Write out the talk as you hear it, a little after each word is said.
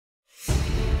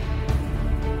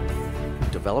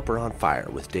Developer on Fire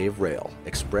with Dave Rael,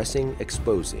 expressing,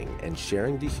 exposing, and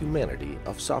sharing the humanity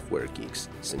of software geeks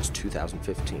since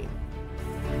 2015.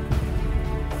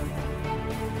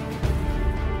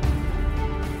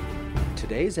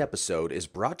 Today's episode is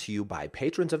brought to you by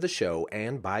patrons of the show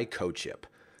and by CodeShip.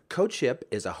 CodeShip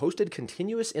is a hosted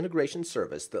continuous integration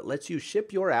service that lets you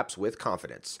ship your apps with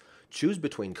confidence. Choose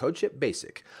between CodeShip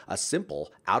Basic, a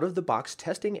simple, out-of-the-box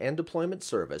testing and deployment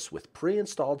service with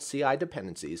pre-installed CI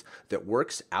dependencies that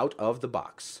works out of the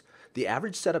box. The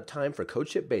average setup time for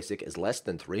CodeShip Basic is less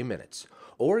than 3 minutes.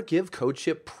 Or give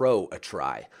CodeShip Pro a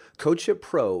try. CodeShip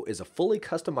Pro is a fully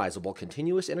customizable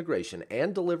continuous integration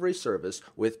and delivery service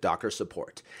with Docker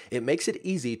support. It makes it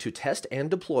easy to test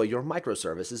and deploy your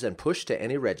microservices and push to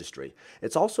any registry.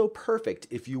 It's also perfect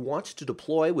if you want to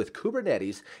deploy with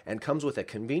Kubernetes and comes with a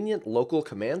convenient local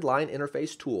command line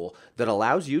interface tool that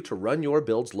allows you to run your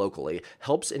builds locally,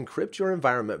 helps encrypt your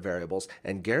environment variables,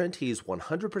 and guarantees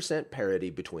 100%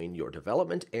 parity between your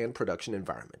development and production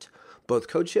environment. Both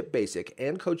CodeShip Basic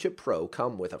and CodeShip Pro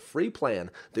come with a free plan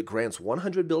that grants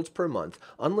 100 builds per month,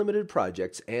 unlimited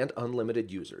projects, and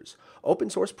unlimited users. Open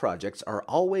source projects are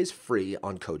always free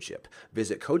on CodeShip.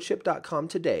 Visit codeship.com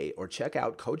today or check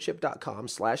out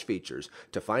codeship.com/features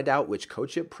to find out which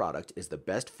CodeShip product is the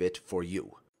best fit for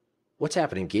you. What's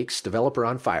happening, geeks? Developer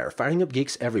on Fire, firing up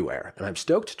geeks everywhere. And I'm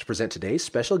stoked to present today's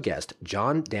special guest,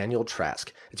 John Daniel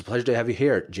Trask. It's a pleasure to have you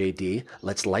here, JD.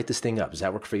 Let's light this thing up. Does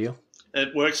that work for you?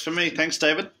 It works for me. Thanks,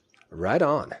 David. Right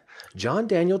on. John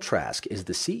Daniel Trask is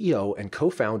the CEO and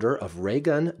co-founder of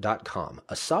Raygun.com,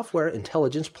 a software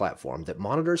intelligence platform that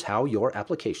monitors how your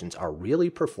applications are really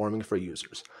performing for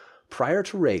users. Prior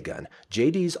to Raygun,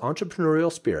 JD's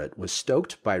entrepreneurial spirit was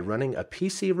stoked by running a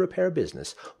PC repair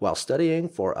business while studying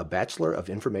for a Bachelor of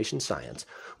Information Science,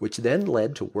 which then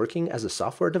led to working as a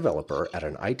software developer at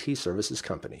an IT services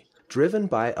company. Driven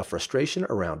by a frustration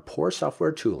around poor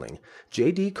software tooling,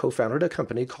 JD co-founded a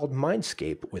company called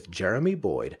Mindscape with Jeremy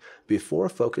Boyd before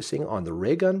focusing on the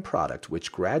Raygun product,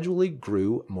 which gradually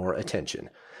grew more attention.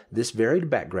 This varied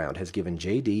background has given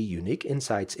JD unique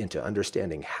insights into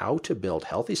understanding how to build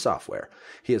healthy software.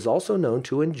 He is also known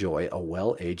to enjoy a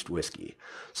well-aged whiskey.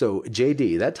 So,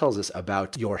 JD, that tells us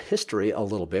about your history a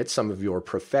little bit, some of your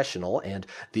professional and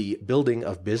the building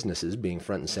of businesses being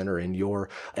front and center in your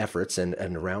efforts and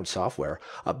around software.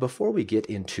 Before we get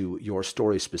into your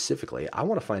story specifically, I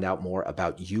want to find out more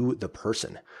about you, the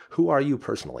person. Who are you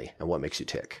personally, and what makes you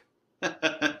tick?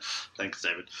 Thanks,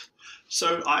 David.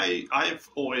 So I've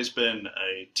always been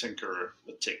a tinkerer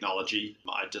with technology.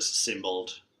 I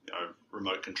disassembled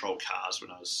remote control cars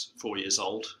when I was 4 years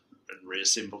old and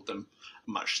reassembled them,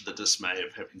 much to the dismay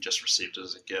of having just received it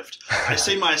as a gift. I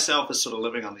see myself as sort of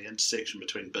living on the intersection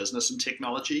between business and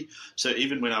technology. So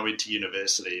even when I went to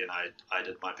university and I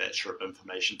did my Bachelor of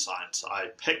Information Science, I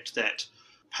picked that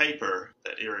paper,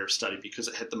 that area of study, because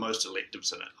it had the most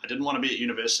electives in it. I didn't want to be at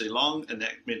university long, and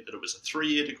that meant that it was a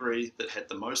 3-year degree that had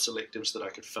the most electives that I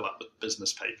could fill up with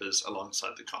business papers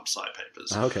alongside the comp sci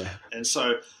papers. Okay. And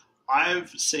so I've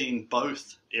seen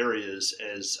both areas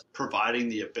as providing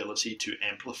the ability to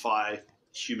amplify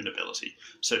human ability.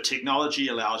 So technology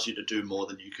allows you to do more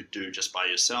than you could do just by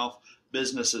yourself.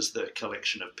 Business is the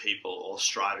collection of people all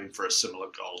striving for a similar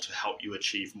goal to help you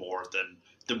achieve more than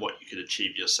what you could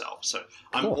achieve yourself. So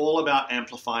I'm all about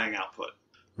amplifying output.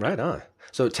 Right on.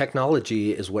 So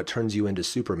technology is what turns you into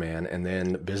Superman, and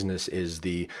then business is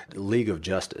the League of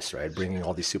Justice, right? Bringing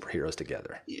all these superheroes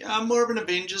together. Yeah, I'm more of an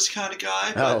Avengers kind of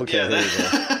guy. But okay. Yeah, There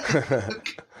you go.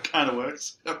 kind of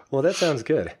works. Well, that sounds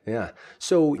good. Yeah.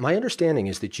 So my understanding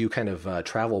is that you kind of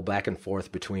travel back and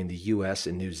forth between the U.S.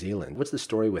 and New Zealand. What's the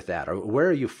story with that? Or where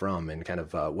are you from, and kind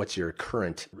of what's your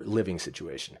current living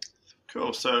situation?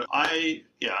 Cool. So I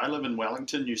live in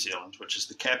Wellington, New Zealand, which is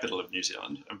the capital of New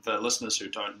Zealand. And for listeners who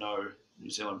don't know New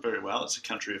Zealand very well, it's a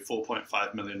country of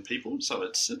 4.5 million people, so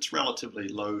it's relatively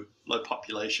low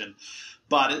population.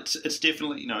 But it's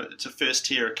definitely, it's a first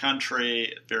tier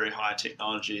country, very high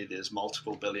technology. There's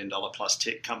multiple billion-dollar plus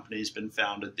tech companies been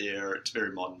founded there. It's a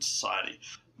very modern society.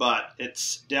 But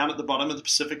it's down at the bottom of the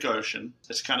Pacific Ocean.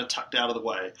 It's kind of tucked out of the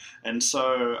way. And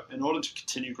so in order to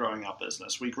continue growing our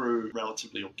business, we grew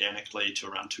relatively organically to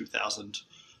around 2,000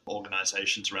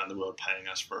 organizations around the world paying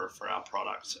us for our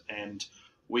products. And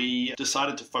we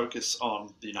decided to focus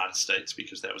on the United States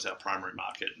because that was our primary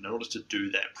market. And in order to do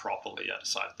that properly, I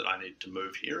decided that I needed to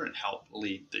move here and help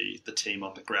lead the team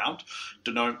on the ground.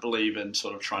 Don't believe in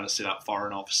sort of trying to set up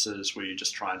foreign offices where you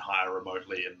just try and hire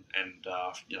remotely and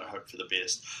hope for the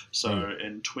best. So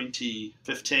in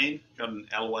 2015, got an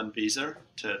L1 visa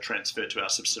to transfer to our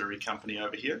subsidiary company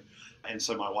over here. And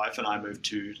so my wife and I moved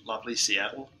to lovely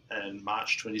Seattle in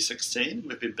March 2016.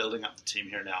 We've been building up the team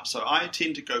here now. So I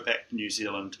tend to go back to New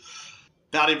Zealand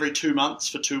about every 2 months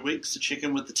for 2 weeks to check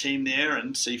in with the team there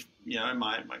and see,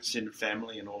 my extended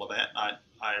family and all of that.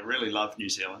 I really love New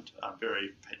Zealand. I'm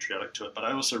very patriotic to it, but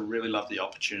I also really love the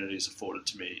opportunities afforded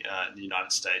to me in the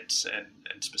United States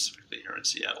and specifically here in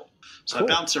Seattle. So cool.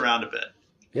 I bounce around a bit.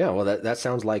 Yeah, well, that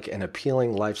sounds like an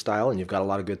appealing lifestyle, and you've got a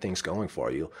lot of good things going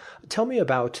for you. Tell me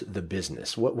about the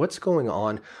business. What's going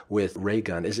on with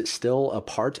Raygun? Is it still a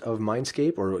part of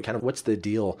Mindscape, or kind of what's the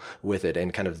deal with it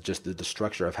and kind of just the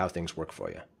structure of how things work for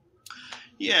you?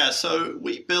 Yeah, so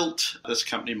we built this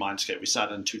company, Mindscape. We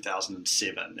started in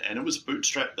 2007, and it was a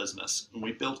bootstrap business. And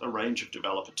we built a range of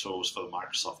developer tools for the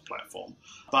Microsoft platform.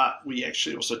 But we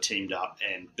actually also teamed up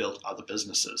and built other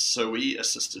businesses. So we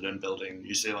assisted in building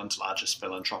New Zealand's largest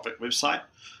philanthropic website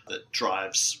that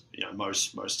drives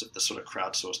most of the sort of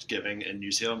crowdsourced giving in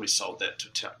New Zealand. We sold that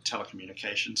to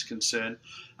telecommunications concern.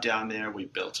 Down there, we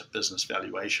built a business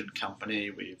valuation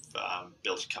company. We've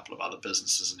built a couple of other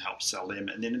businesses and helped sell them.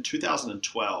 And then in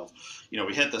 2012,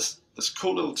 we had this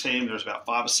cool little team. There was about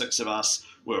 5 or 6 of us.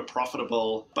 We were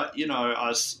profitable, but I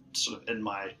was sort of in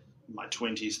my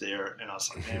 20s there, and I was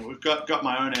like, man, we've got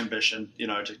my own ambition,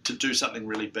 to do something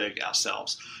really big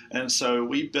ourselves. And so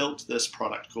we built this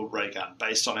product called Raygun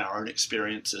based on our own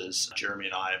experiences, Jeremy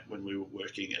and I, when we were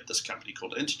working at this company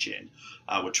called Intergen,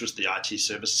 which was the IT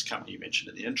services company you mentioned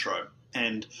in the intro.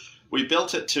 And we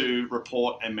built it to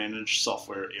report and manage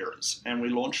software errors. And we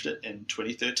launched it in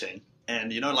 2013.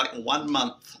 And, 1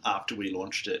 month after we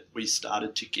launched it, we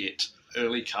started to get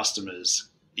early customers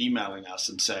emailing us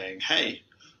and saying, hey,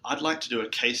 I'd like to do a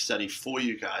case study for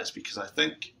you guys because I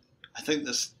think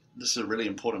this is a really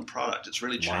important product. It's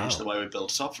really changed the way we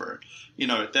build software.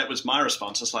 That was my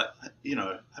response. It's like,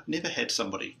 I've never had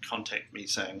somebody contact me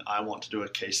saying, I want to do a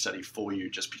case study for you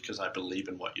just because I believe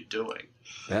in what you're doing.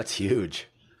 That's huge.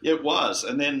 It was.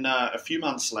 And then a few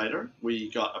months later, we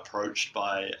got approached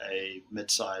by a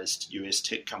mid-sized US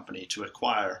tech company to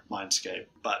acquire Mindscape,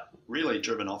 but really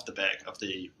driven off the back of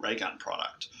the Raygun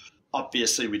product.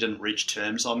 Obviously, we didn't reach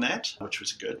terms on that, which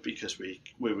was good because we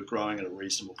were growing at a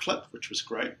reasonable clip, which was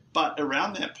great. But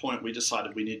around that point, we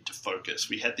decided we needed to focus.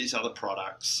 We had these other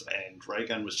products, and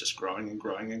Raygun was just growing and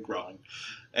growing and growing.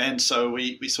 And so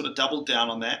we sort of doubled down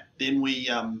on that. Then we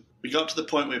got to the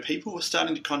point where people were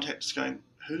starting to contact us going,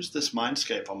 who's this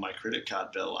Mindscape on my credit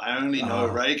card bill? I only know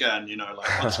Raygun,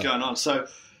 what's going on? So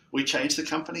we changed the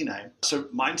company name. So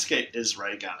Mindscape is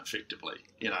Raygun, effectively.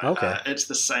 Okay. It's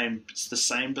the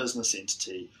same business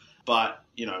entity, but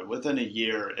within a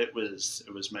year it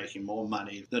was making more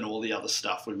money than all the other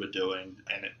stuff we were doing,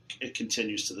 and it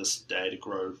continues to this day to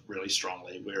grow really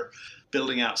strongly. We're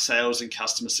building out sales and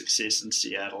customer success in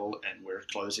Seattle, and we're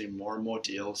closing more and more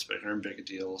deals, bigger and bigger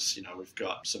deals. We've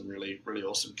got some really, really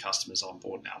awesome customers on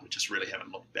board now. We just really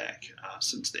haven't looked back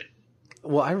since then.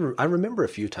 Well, I remember a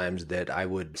few times that I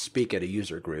would speak at a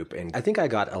user group, and I think I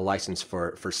got a license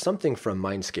for something from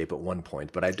Mindscape at one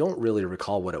point, but I don't really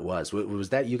recall what it was. Was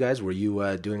that you guys? Were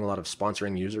you doing a lot of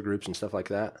sponsoring user groups and stuff like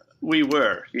that? We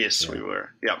were. Yes, yeah. We were.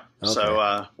 Yeah. Okay.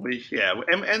 So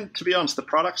and to be honest, the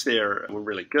products there were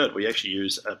really good. We actually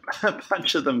use a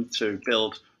bunch of them to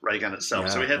build Raygun itself.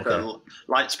 Yeah, so we had the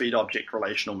Lightspeed Object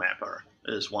Relational Mapper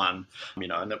is one,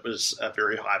 and it was a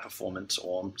very high performance,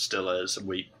 or still is, and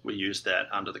we used that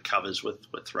under the covers with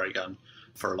Raygun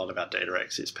for a lot of our data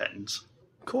access patterns.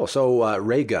 Cool. So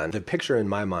Raygun, the picture in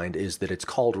my mind is that it's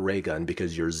called Raygun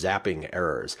because you're zapping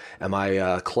errors. Am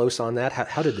I close on that?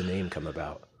 How did the name come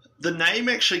about? The name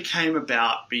actually came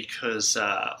about because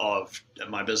of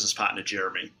my business partner,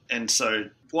 Jeremy. And so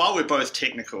while we're both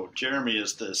technical, Jeremy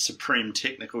is the supreme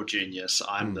technical genius.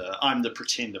 I'm the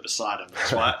pretender beside him.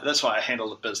 That's why I handle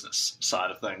the business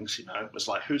side of things. It was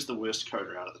like, who's the worst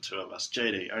coder out of the two of us?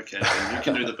 JD, okay, you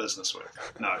can do the business work.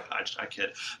 No, I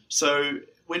kid. So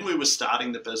when we were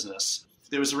starting the business,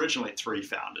 there was originally 3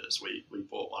 founders. We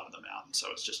bought one of them out, and so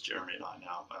it's just Jeremy and I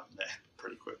now.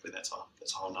 Pretty quickly, that's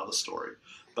a whole other story.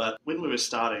 But when we were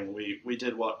starting, we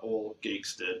did what all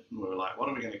geeks did, and we were like, what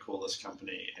are we going to call this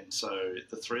company? And so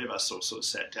the 3 of us all sort of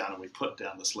sat down and we put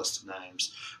down this list of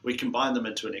names. We combined them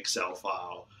into an Excel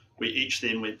file. We each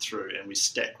then went through and we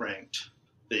stack ranked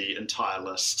the entire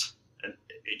list, and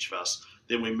each of us.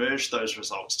 Then we merged those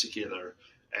results together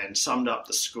and summed up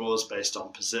the scores based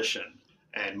on position,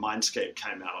 and Mindscape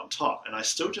came out on top. And I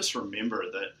still just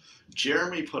remember that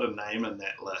Jeremy put a name in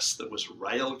that list that was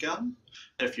Railgun.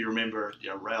 If you remember,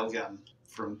 Railgun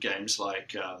from games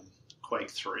like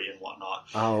Quake 3 and whatnot.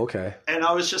 Oh, okay. And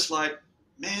I was just like,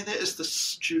 man, that is the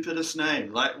stupidest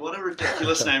name. Like, what a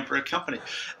ridiculous name for a company.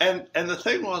 And the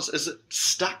thing is it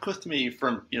stuck with me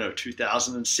from,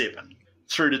 2007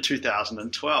 through to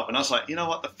 2012. And I was like, you know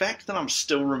what? The fact that I'm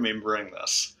still remembering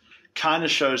this kind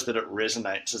of shows that it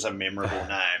resonates as a memorable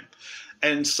name.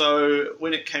 And so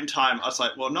when it came time, I was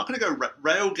like, well, I'm not going to go.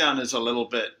 Railgun is a little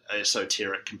bit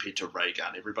esoteric compared to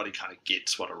Raygun. Everybody kind of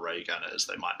gets what a Raygun is.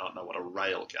 They might not know what a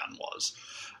railgun was.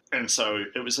 And so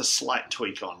it was a slight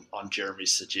tweak on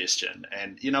Jeremy's suggestion.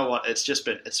 And you know what? It's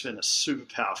been a super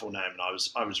powerful name. And I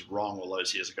was wrong all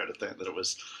those years ago to think that it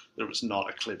was not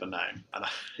a clever name. And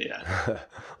yeah.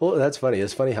 Well, that's funny.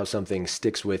 It's funny how something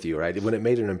sticks with you, right? When it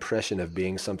made an impression of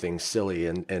being something silly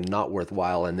and not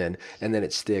worthwhile, and then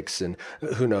it sticks. And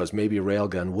who knows? Maybe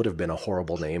Railgun would have been a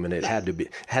horrible name, and it had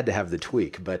to have the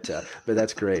tweak. But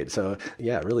that's great. So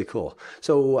yeah, really cool.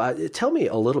 So tell me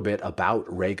a little bit about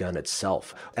Raygun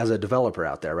itself. As a developer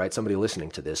out there, right? Somebody listening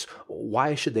to this,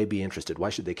 why should they be interested? Why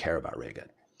should they care about Raygun?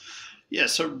 Yeah,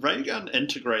 so Raygun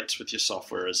integrates with your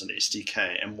software as an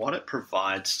SDK, and what it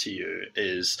provides to you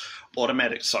is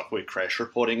automatic software crash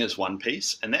reporting is one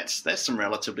piece, and that's some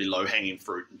relatively low-hanging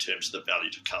fruit in terms of the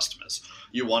value to customers.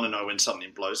 You want to know when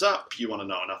something blows up, you want to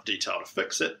know enough detail to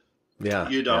fix it. Yeah,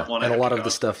 you don't want to. And a lot of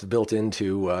the stuff built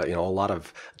into a lot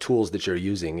of tools that you're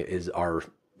using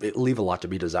leave a lot to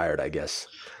be desired, I guess.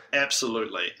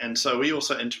 Absolutely. And so we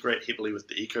also integrate heavily with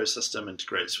the ecosystem,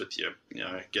 integrates with your,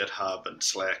 GitHub and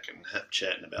Slack and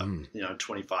HipChat and about,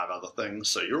 25 other things.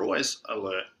 So you're always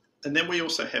alert. And then we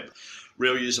also have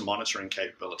real user monitoring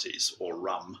capabilities, or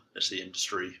RUM as the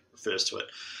industry refers to it.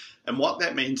 And what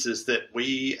that means is that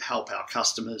we help our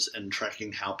customers in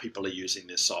tracking how people are using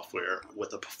their software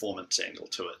with a performance angle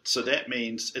to it. So that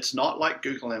means it's not like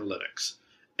Google Analytics.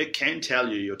 It can tell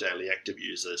you your daily active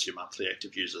users, your monthly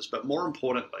active users, but more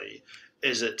importantly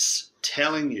is it's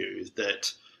telling you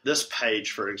that this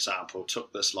page, for example,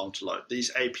 took this long to load.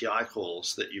 These API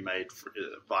calls that you made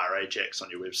via Ajax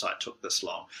on your website took this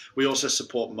long. We also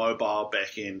support mobile,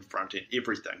 back-end, front-end,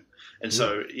 everything. And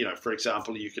so, for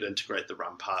example, you could integrate the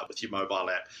run part with your mobile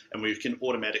app, and we can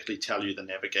automatically tell you the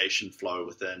navigation flow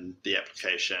within the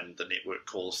application, the network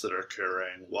calls that are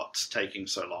occurring, what's taking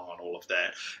so long on all of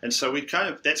that. And so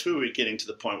that's where we're getting to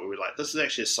the point where we're like, this is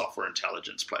actually a software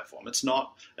intelligence platform. It's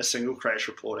not a single crash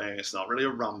reporting. It's not really a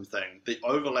RUM thing. The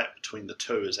overlap between the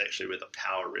two is actually where the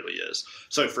power really is.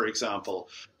 So, for example,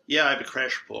 I have a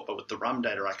crash report, but with the RUM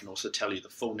data, I can also tell you the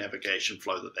full navigation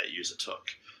flow that user took.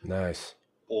 Nice.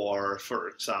 Or, for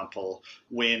example,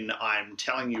 when I'm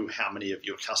telling you how many of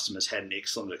your customers had an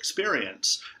excellent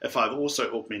experience, if I've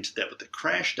also augmented that with the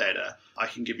crash data, I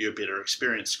can give you a better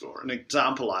experience score. An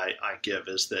example I give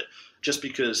is that just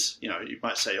because, you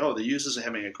might say, oh, the users are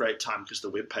having a great time because the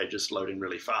web page is loading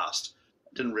really fast.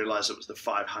 I didn't realize it was the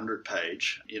 500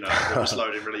 page, it was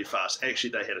loading really fast.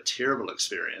 Actually, they had a terrible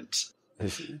experience.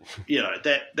 That's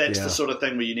the sort of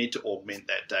thing where you need to augment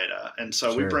that data. And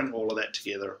so we bring all of that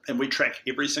together, and we track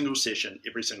every single session,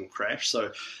 every single crash.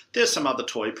 So there's some other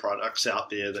toy products out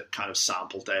there that kind of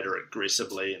sample data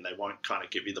aggressively, and they won't kind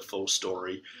of give you the full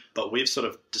story. But we've sort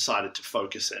of decided to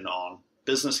focus in on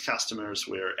business customers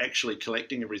where actually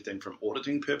collecting everything from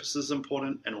auditing purposes is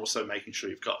important, and also making sure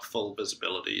you've got full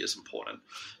visibility is important.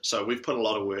 So we've put a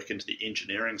lot of work into the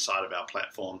engineering side of our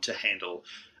platform to handle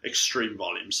extreme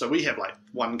volume. So we have like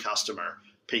one customer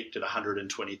peaked at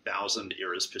 120,000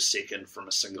 errors per second from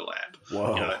a single app.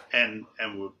 Wow. And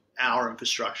our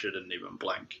infrastructure didn't even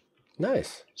blink.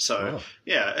 Nice. So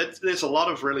there's a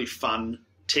lot of really fun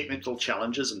technical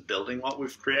challenges in building what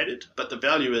we've created, but the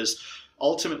value is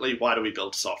ultimately, why do we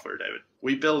build software, David?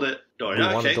 We build it going, we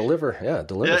want to deliver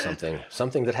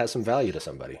something that has some value to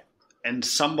somebody. And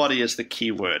somebody is the key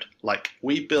word. Like,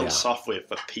 we build software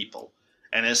for people.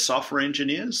 And as software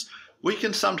engineers, we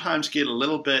can sometimes get a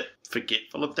little bit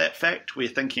forgetful of that fact. We're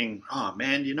thinking, oh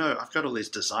man, I've got all these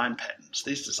design patterns.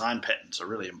 These design patterns are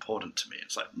really important to me.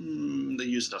 It's like, the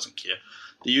user doesn't care.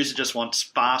 The user just wants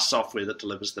fast software that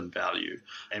delivers them value.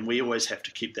 And we always have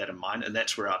to keep that in mind. And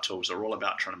that's where our tools are all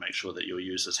about, trying to make sure that your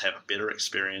users have a better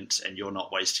experience and you're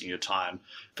not wasting your time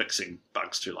fixing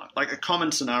bugs too long. Like, a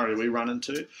common scenario we run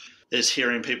into is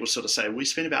hearing people sort of say, we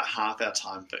spend about half our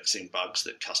time fixing bugs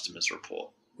that customers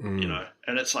report.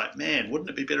 And it's like, man, wouldn't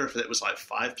it be better if that was like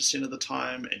 5% of the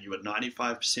time and you were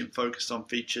 95% focused on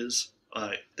features?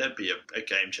 Like, that'd be a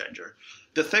game changer.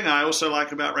 The thing I also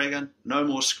like about Raygun, no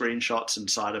more screenshots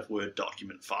inside of Word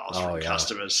document files from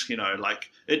customers.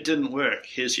 Like, it didn't work.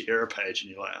 Here's your error page.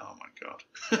 And you're like, oh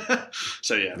my God.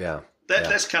 So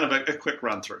that's kind of a quick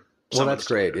run through. Well, some of the that's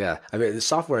stuff. great. Yeah. I mean, the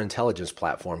software intelligence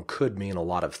platform could mean a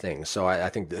lot of things. So I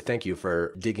think thank you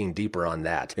for digging deeper on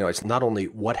that. It's not only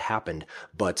what happened,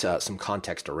 but some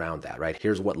context around that, right?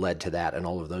 Here's what led to that and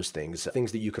all of those things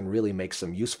that you can really make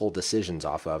some useful decisions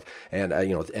off of. And,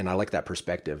 and I like that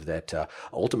perspective that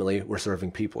ultimately we're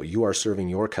serving people. You are serving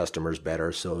your customers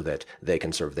better so that they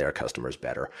can serve their customers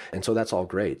better. And so that's all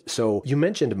great. So you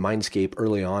mentioned Mindscape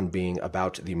early on being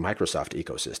about the Microsoft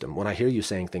ecosystem. When I hear you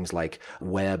saying things like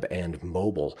web and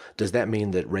mobile, does that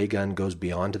mean that Raygun goes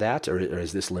beyond that, or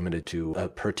is this limited to a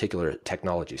particular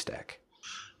technology stack?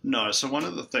 No, so one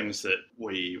of the things that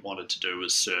we wanted to do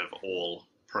was serve all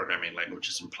programming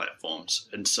languages and platforms.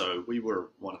 And so we were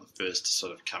one of the first to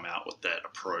sort of come out with that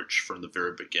approach from the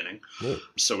very beginning. Neat.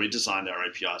 So we designed our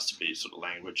APIs to be sort of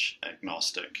language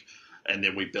agnostic. And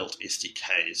then we built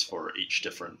SDKs for each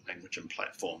different language and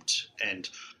platform. And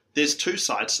there's two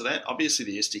sides to that. Obviously,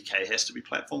 the SDK has to be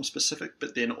platform specific,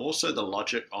 but then also the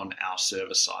logic on our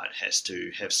server side has to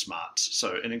have smarts.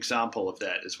 So an example of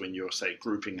that is when you're, say,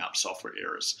 grouping up software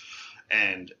errors.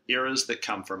 And errors that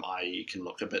come from IE can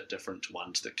look a bit different to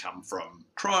ones that come from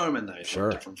Chrome, and they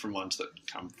look different from ones that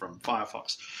come from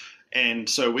Firefox. And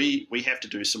so we have to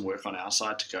do some work on our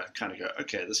side to go,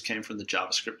 okay, this came from the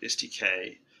JavaScript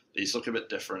SDK. These look a bit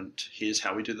different. Here's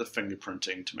how we do the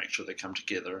fingerprinting to make sure they come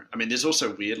together. I mean, there's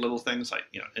also weird little things like,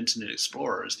 Internet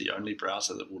Explorer is the only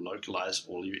browser that will localize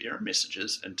all your error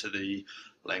messages into the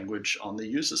language on the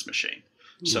user's machine.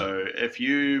 So if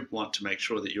you want to make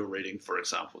sure that you're reading, for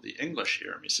example, the English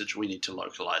error message, we need to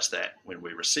localize that when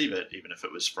we receive it, even if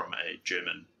it was from a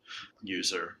German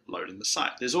user loading the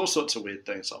site. There's all sorts of weird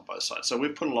things on both sides. So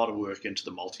we've put a lot of work into the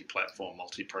multi-platform,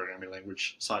 multi-programming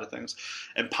language side of things.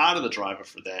 And part of the driver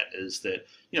for that is that,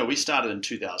 we started in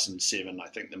 2007. I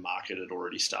think the market had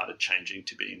already started changing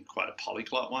to being quite a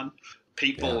polyglot one.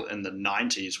 People in the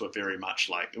 90s were very much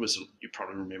like, you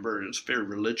probably remember, it was a very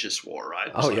religious war, right?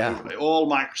 It was we were all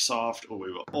Microsoft, or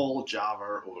we were all Java,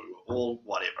 or we were all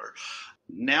whatever.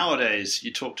 Nowadays,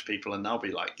 you talk to people and they'll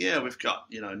be like, yeah, we've got,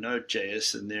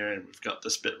 Node.js in there, and we've got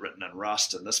this bit written in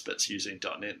Rust, and this bit's using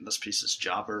 .NET, and this piece is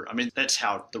Java. I mean, that's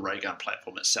how the Raygun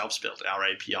platform itself's built. Our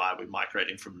API, we're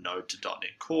migrating from Node to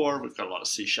 .NET Core. We've got a lot of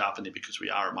C# in there because we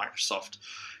are a Microsoft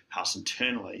house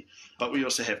internally. But we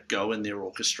also have Go in there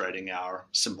orchestrating our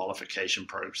symbolification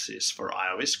process for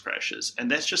iOS crashes. And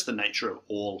that's just the nature of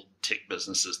all tech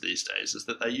businesses these days, is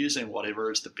that they're using whatever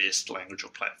is the best language or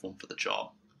platform for the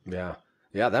job. Yeah.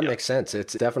 Yeah, that makes sense.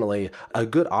 It's definitely a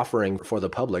good offering for the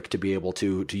public to be able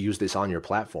to use this on your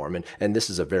platform. And this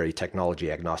is a very technology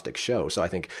agnostic show. So I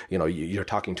think, you're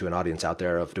talking to an audience out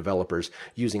there of developers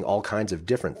using all kinds of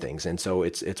different things. And so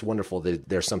it's wonderful that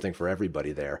there's something for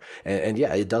everybody there. And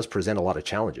yeah, it does present a lot of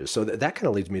challenges. So that kind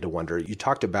of leads me to wonder, you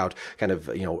talked about kind of,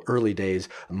 early days,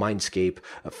 Mindscape,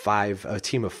 a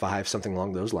team of 5, something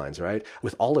along those lines, right?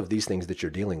 With all of these things that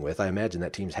you're dealing with, I imagine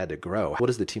that team's had to grow. What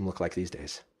does the team look like these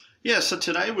days? Yeah, so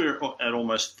today we're at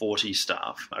almost 40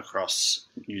 staff across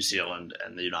New Zealand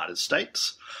and the United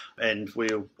States, and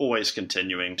we're always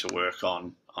continuing to work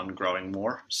on growing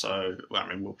more. So,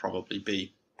 we'll probably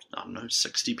be,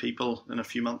 60 people in a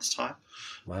few months' time.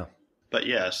 Wow. But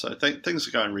yeah, so things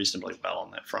are going reasonably well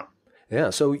on that front. Yeah,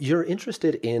 so you're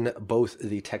interested in both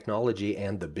the technology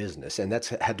and the business, and that's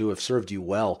had to have served you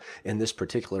well in this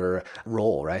particular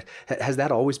role, right? Has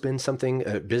that always been something,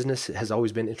 business has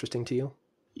always been interesting to you?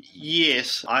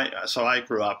 Yes, I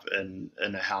grew up in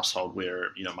a household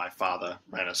where my father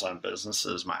ran his own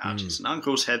businesses, my aunties and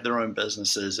uncles had their own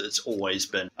businesses. It's always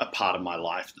been a part of my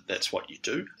life that's what you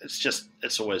do.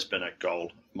 It's always been a goal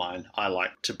of mine. I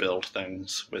like to build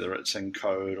things, whether it's in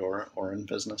code or in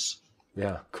business.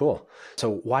 Yeah, cool.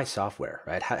 So why software,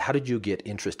 right? How did you get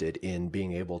interested in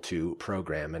being able to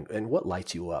program, and what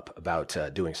lights you up about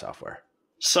doing software?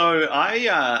 So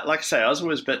I, like I say, I was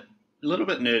always a little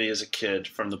bit nerdy as a kid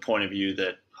from the point of view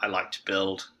that I like to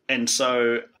build. And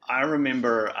so I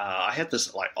remember I had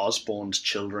this like Osborne's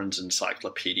Children's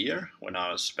Encyclopedia when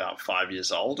I was about 5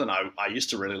 years old. And I used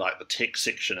to really like the tech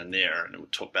section in there, and it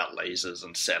would talk about lasers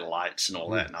and satellites and all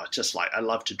that. And I was just like, I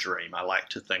love to dream. I like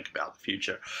to think about the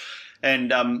future.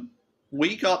 And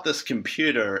we got this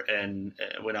computer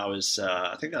when I was,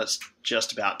 I think I was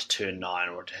just about to turn 9,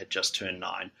 or had just turned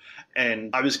 9.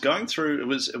 And I was going through, it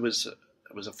was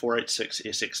a 486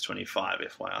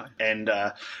 SX25, FYI. And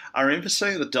I remember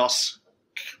seeing the DOS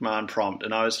command prompt,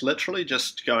 and I was literally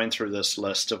just going through this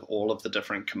list of all of the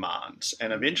different commands.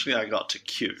 And eventually I got to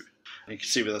Q. You can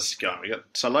see where this is going.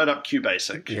 So I load up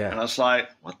QBasic, and I was like,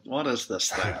 what is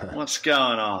this thing? What's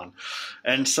going on?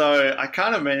 And so I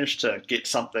kind of managed to get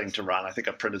something to run. I think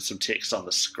I printed some text on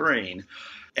the screen.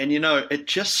 And, it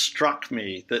just struck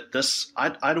me that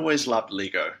I'd always loved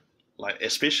Lego, like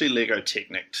especially Lego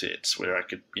Technic sets where I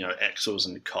could, axles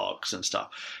and cogs and stuff.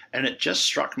 And it just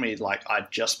struck me like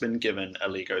I'd just been given a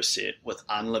Lego set with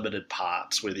unlimited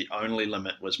parts where the only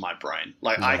limit was my brain.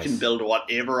 Like nice. I can build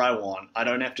whatever I want. I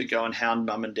don't have to go and hound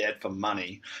mum and dad for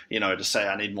money, to say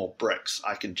I need more bricks.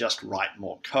 I can just write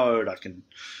more code. I can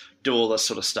do all this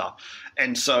sort of stuff.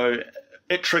 And so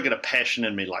it triggered a passion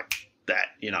in me like that,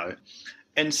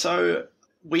 And so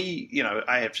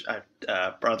I have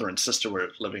a brother and sister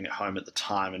were living at home at the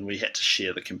time, and we had to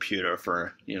share the computer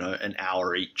for, an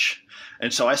hour each.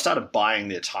 And so I started buying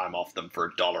their time off them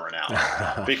for $1 an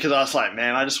hour because I was like,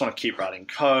 man, I just want to keep writing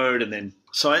code. And then,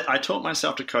 so I taught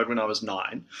myself to code when I was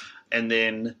 9. And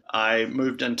then I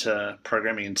moved into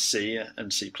programming in C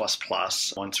and C++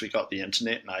 once we got the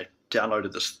internet, and I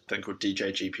downloaded this thing called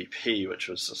DJGPP, which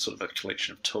was a sort of a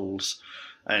collection of tools.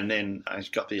 And then I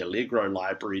got the Allegro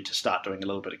library to start doing a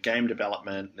little bit of game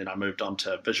development. Then I moved on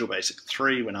to Visual Basic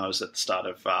 3 when I was at the start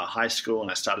of high school,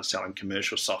 and I started selling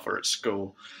commercial software at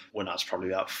school when I was probably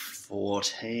about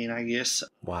 14, I guess.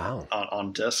 Wow.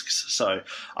 On discs. So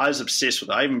I was obsessed with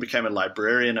it. I even became a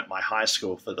librarian at my high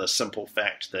school for the simple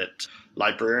fact that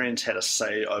librarians had a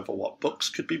say over what books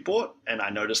could be bought, and I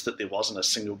noticed that there wasn't a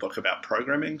single book about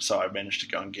programming, so I managed to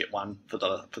go and get one for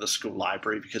the school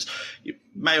library, because you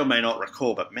may or may not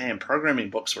recall, but man, programming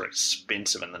books were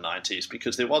expensive in the 90s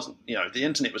because there wasn't, the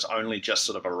internet was only just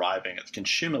sort of arriving at the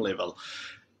consumer level.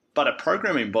 But a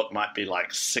programming book might be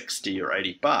like 60 or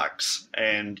 80 bucks,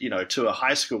 and to a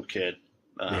high school kid,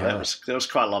 that was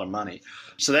quite a lot of money.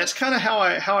 So that's kind of how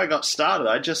I got started.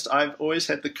 I've always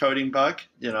had the coding bug.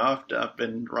 I've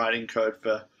been writing code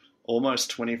for almost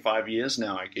 25 years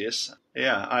now, I guess.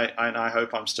 Yeah, I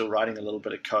hope I'm still writing a little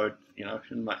bit of code,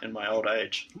 in my old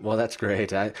age. Well, that's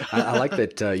great. I like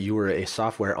that you were a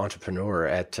software entrepreneur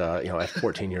at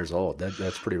 14 years old.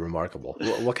 That's pretty remarkable.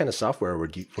 What kind of software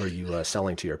were you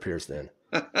selling to your peers then?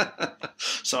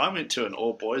 So I went to an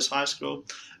all-boys high school,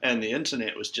 and the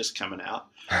internet was just coming out.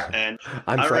 And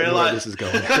I'm frightened where this is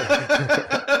going.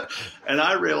 And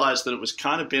I realized that it was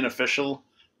kind of beneficial.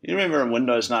 You remember in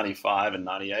Windows 95 and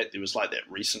 98, there was like that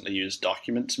recently used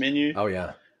documents menu. Oh,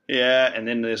 yeah. Yeah, and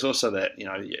then there's also that,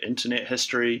 your internet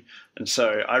history. And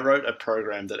so I wrote a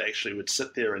program that actually would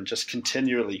sit there and just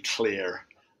continually clear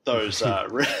those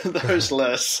those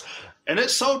lists. And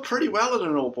it sold pretty well at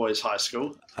an all-boys high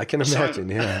school. I can imagine,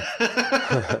 yeah.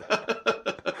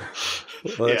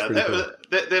 Well,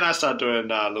 then I started doing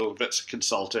little bits of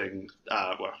consulting.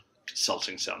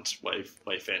 Consulting sounds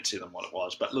way fancier than what it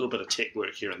was, but a little bit of tech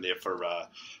work here and there for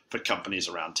companies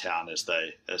around town as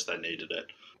they needed it.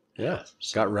 Yeah,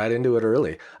 got right into it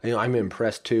early. I'm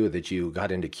impressed too that you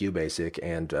got into QBasic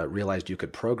and realized you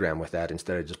could program with that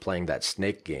instead of just playing that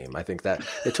snake game. I think that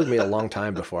it took me a long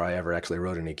time before I ever actually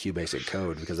wrote any QBasic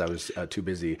code because I was too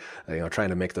busy, trying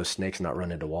to make those snakes not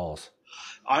run into walls.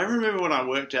 I remember when I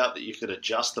worked out that you could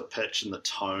adjust the pitch and the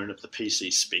tone of the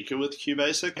PC speaker with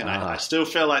QBasic, and I still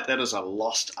feel like that is a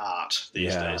lost art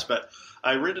these days. But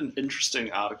I read an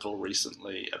interesting article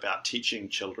recently about teaching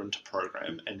children to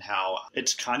program and how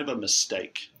it's kind of a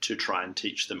mistake to try and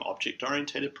teach them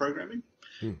object-oriented programming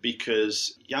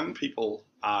because young people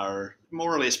are,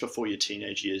 more or less before your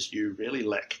teenage years, you really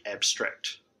lack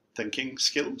abstract thinking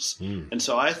skills. And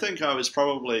so I think I was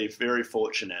probably very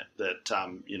fortunate that,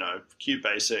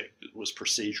 QBasic was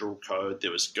procedural code.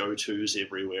 There was go-tos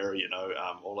everywhere,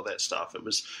 all of that stuff. It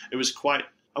was quite,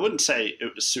 I wouldn't say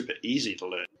it was super easy to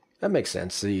learn. That makes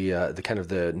sense. The kind of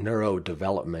the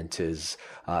neurodevelopment is,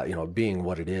 being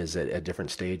what it is at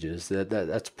different stages.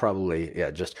 That's probably,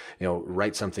 just,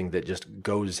 write something that just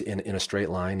goes in a straight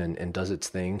line and does its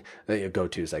thing.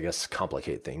 Go-tos, I guess,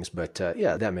 complicate things, but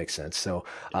that makes sense. So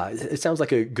it sounds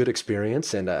like a good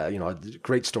experience and,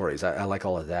 great stories. I like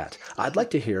all of that. I'd like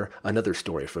to hear another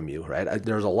story from you, right?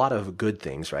 There's a lot of good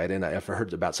things, right? And I've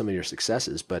heard about some of your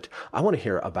successes, but I want to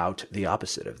hear about the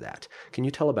opposite of that. Can you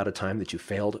tell about a time that you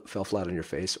fell flat on your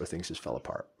face or things just fell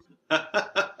apart?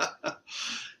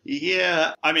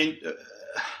 Yeah,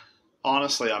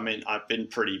 honestly, I've been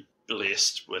pretty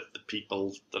blessed with the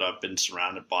people that I've been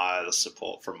surrounded by, the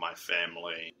support from my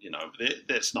family.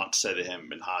 That's not to say there haven't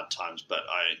been hard times, but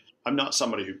I'm not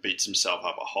somebody who beats himself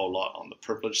up a whole lot on the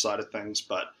privilege side of things,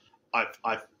 but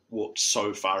I've walked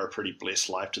so far a pretty blessed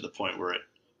life to the point where it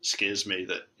scares me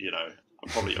that, I'm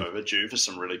probably overdue for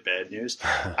some really bad news.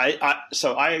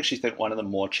 So I actually think one of the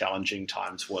more challenging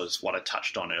times was what I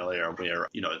touched on earlier, where,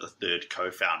 the third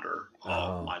co-founder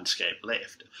of Mindscape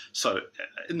left. So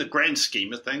in the grand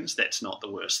scheme of things, that's not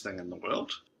the worst thing in the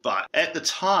world. But at the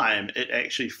time, it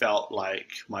actually felt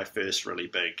like my first really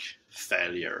big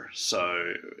failure.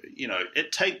 So,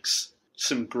 it takes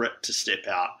some grit to step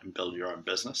out and build your own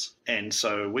business. And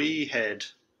so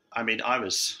I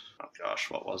was,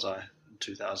 what was I? In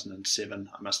 2007,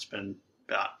 I must have been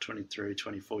about 23,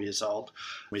 24 years old.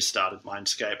 We started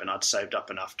Mindscape, and I'd saved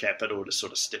up enough capital to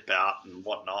sort of step out and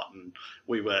whatnot. And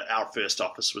our first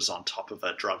office was on top of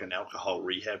a drug and alcohol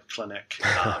rehab clinic.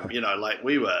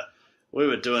 We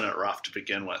were doing it rough to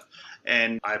begin with.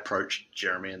 And I approached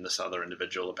Jeremy and this other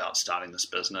individual about starting this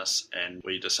business, and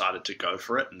we decided to go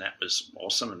for it, and that was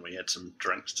awesome, and we had some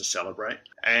drinks to celebrate.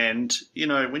 And,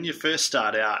 when you first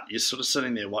start out, you're sort of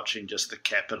sitting there watching just the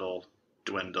capital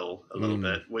dwindle a little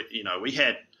bit.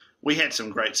 We had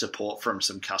some great support from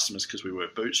some customers because we were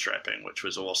bootstrapping, which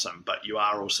was awesome, but you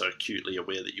are also acutely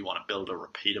aware that you want to build a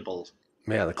repeatable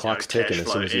the clock's ticking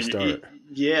as soon as you start.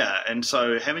 And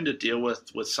so having to deal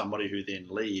with somebody who then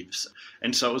leaves.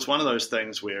 And so it was one of those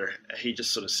things where he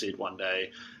just sort of said one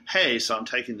day, hey, so I'm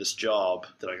taking this job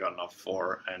that I got an offer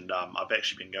for, and I've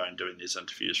actually been doing these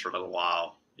interviews for a little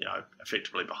while,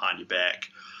 effectively behind your back.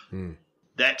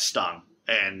 That stung.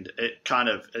 And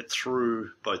it threw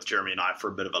both Jeremy and I for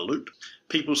a bit of a loop.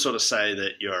 People sort of say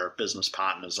that your business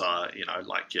partners are,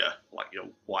 like your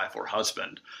wife or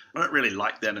husband. I don't really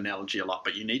like that analogy a lot,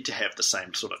 but you need to have the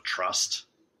same sort of trust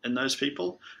in those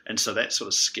people. And so that sort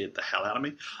of scared the hell out of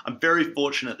me. I'm very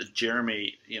fortunate that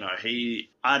Jeremy,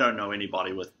 I don't know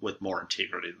anybody with more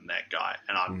integrity than that guy.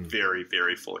 And I'm very,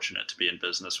 very fortunate to be in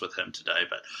business with him today.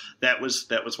 But that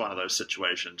was one of those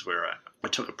situations where I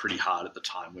took it pretty hard at the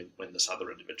time when this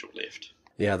other individual left.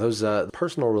 Yeah, those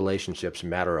personal relationships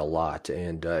matter a lot,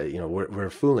 and we're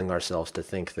fooling ourselves to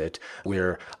think that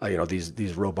we're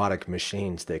these robotic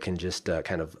machines that can just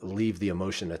kind of leave the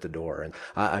emotion at the door. And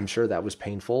I'm sure that was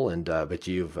painful, and but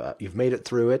you've made it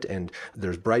through it, and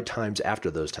there's bright times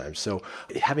after those times. So,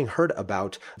 having heard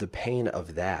about the pain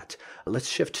of that, let's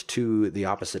shift to the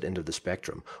opposite end of the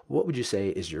spectrum. What would you say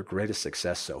is your greatest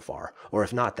success so far, or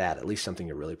if not that, at least something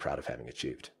you're really proud of having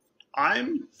achieved?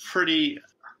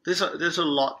 There's a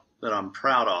lot that I'm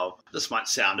proud of. This might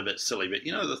sound a bit silly, but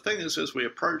the thing is, as we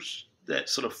approach that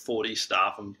sort of 40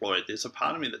 staff employed, there's a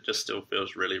part of me that just still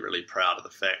feels really, really proud of the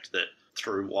fact that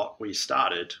through what we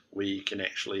started, we can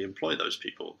actually employ those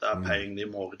people. They're paying their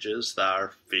mortgages,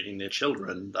 they're feeding their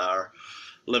children, they're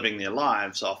living their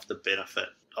lives off the benefit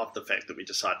of the fact that we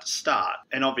decided to start.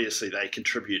 And obviously they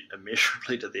contribute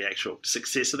immeasurably to the actual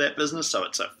success of that business. So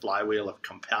it's a flywheel of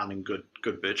compounding good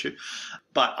virtue.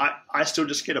 But I still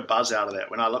just get a buzz out of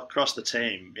that. When I look across the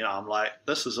team, I'm like,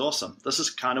 this is awesome. This is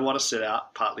kind of what I set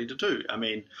out partly to do. I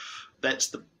mean, that's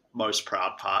the most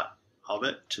proud part of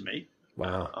it to me.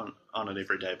 Wow. On an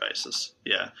everyday basis.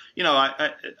 Yeah.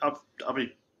 I'll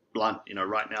be blunt.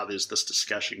 Right now there's this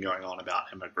discussion going on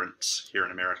about immigrants here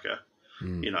in America.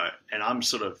 And I'm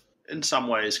sort of in some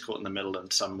ways caught in the middle,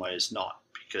 in some ways not,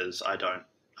 because I don't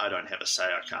have a say.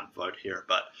 I can't vote here,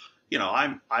 but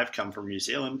I've come from New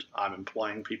Zealand. I'm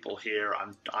employing people here.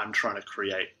 I'm trying to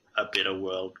create a better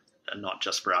world, and not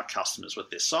just for our customers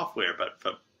with their software, but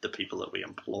for the people that we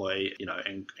employ,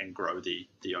 and grow the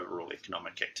overall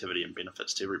economic activity and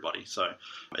benefits to everybody. So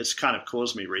it's kind of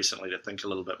caused me recently to think a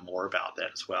little bit more about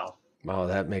that as well. Oh,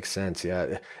 that makes sense.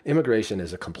 Yeah. Immigration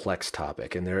is a complex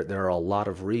topic, and there are a lot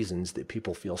of reasons that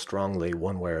people feel strongly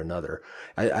one way or another.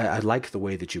 I like the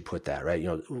way that you put that, right?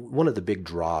 One of the big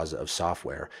draws of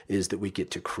software is that we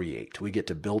get to create. We get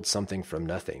to build something from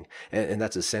nothing. And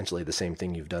that's essentially the same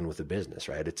thing you've done with the business,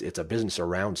 right? It's a business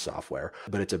around software,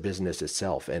 but it's a business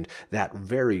itself. And that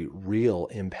very real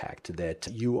impact that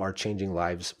you are changing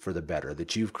lives for the better,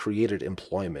 that you've created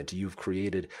employment, you've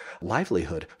created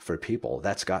livelihood for people,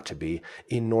 that's got to be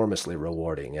enormously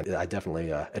rewarding, and I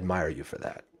definitely admire you for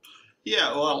that.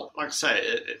 Yeah, well, like I say,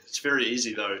 it's very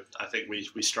easy, though. I think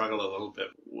we struggle a little bit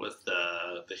with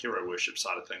the hero worship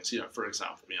side of things. For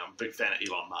example, I'm a big fan of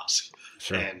Elon Musk,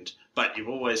 sure. But you've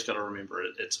always got to remember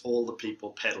it's all the people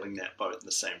paddling that boat in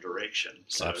the same direction.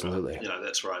 So, absolutely,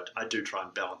 that's where I do try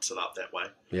and balance it up that way.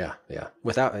 Yeah.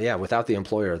 Without the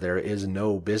employer, there is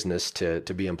no business to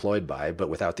be employed by, but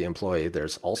without the employee,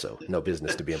 there's also no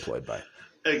business to be employed by.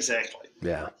 Exactly.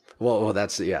 Yeah. Well,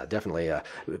 that's, definitely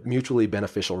mutually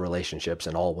beneficial relationships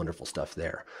and all wonderful stuff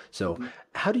there. So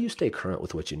how do you stay current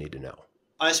with what you need to know?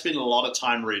 I spend a lot of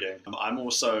time reading. I'm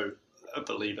also a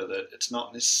believer that it's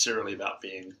not necessarily about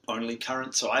being only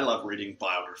current. So I love reading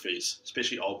biographies,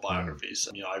 especially old biographies.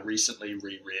 I recently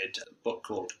reread a book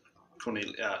called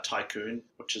Tycoon,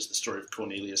 which is the story of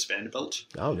Cornelius Vanderbilt.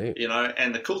 Oh, neat.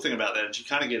 And the cool thing about that is you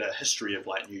kind of get a history of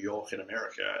like New York and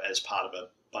America as part of a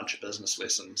bunch of business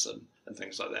lessons and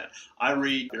things like that. I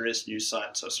read various news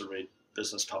sites. I also read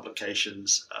business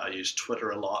publications. I use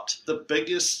Twitter a lot. The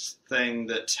biggest thing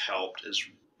that's helped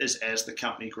is as the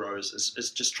company grows,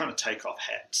 is just trying to take off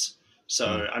hats.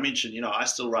 So I mentioned, I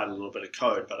still write a little bit of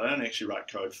code, but I don't actually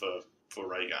write code for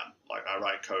Raygun. Like, I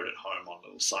write code at home on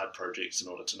little side projects in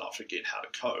order to not forget how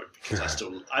to code, because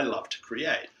I love to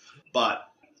create. But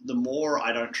the more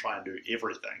I don't try and do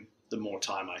everything, the more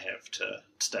time I have to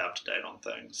stay up to date on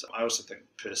things. I also think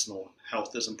personal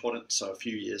health is important. So a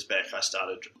few years back, I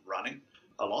started running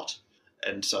a lot.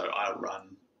 And so I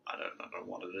run, I don't know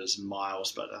what it is in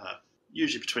miles, but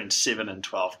usually between 7 and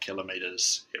 12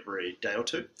 kilometers every day or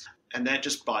two. And that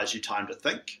just buys you time to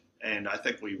think. And I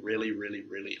think we really, really,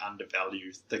 really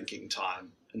undervalue thinking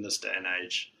time in this day and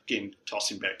age. Again,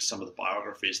 tossing back to some of the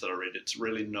biographies that I read, it's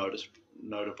really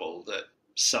notable that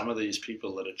some of these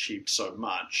people that achieved so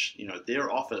much,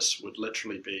 their office would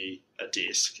literally be a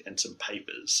desk and some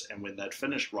papers. And when they'd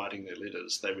finished writing their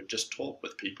letters, they would just talk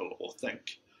with people or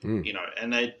think,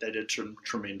 and they did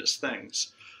tremendous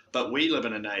things. But we live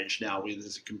in an age now where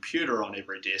there's a computer on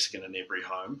every desk and in every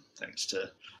home, thanks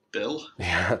to Bill.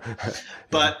 Yeah.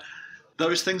 But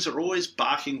those things are always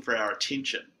barking for our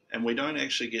attention. And we don't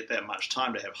actually get that much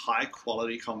time to have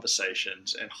high-quality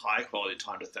conversations and high-quality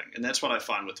time to think. And that's what I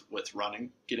find with running,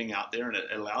 getting out there. And it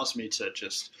allows me to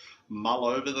just mull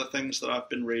over the things that I've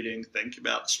been reading, think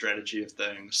about the strategy of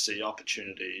things, see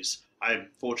opportunities. I'm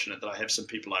fortunate that I have some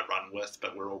people I run with,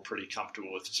 but we're all pretty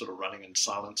comfortable with sort of running in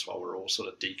silence while we're all sort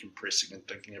of decompressing and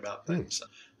thinking about things.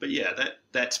 But yeah,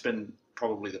 that's been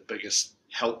probably the biggest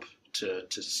help to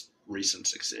recent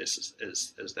success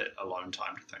is that alone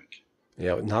time to think.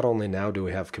 Yeah, not only now do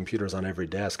we have computers on every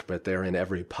desk, but they're in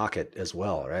every pocket as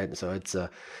well, right? So it's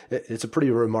a pretty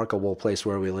remarkable place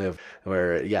where we live,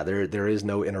 where, there is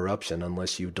no interruption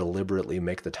unless you deliberately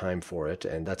make the time for it,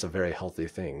 and that's a very healthy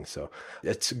thing. So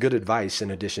it's good advice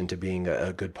in addition to being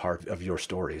a good part of your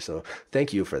story. So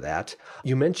thank you for that.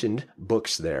 You mentioned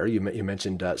books there. You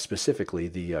mentioned specifically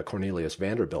the Cornelius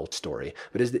Vanderbilt story,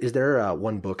 but is there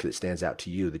one book that stands out to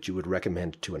you that you would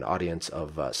recommend to an audience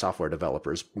of software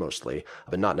developers mostly,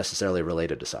 but not necessarily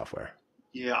related to software?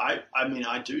 Yeah, I mean,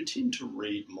 I do tend to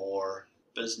read more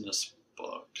business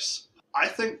books. I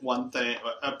think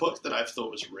a book that I've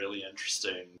thought was really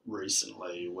interesting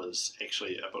recently was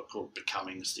actually a book called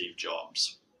Becoming Steve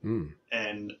Jobs.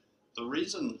 And the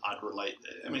reason I'd relate,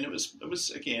 it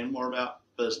was again more about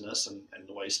business and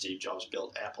the way Steve Jobs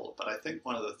built Apple. But I think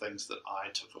one of the things that I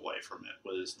took away from it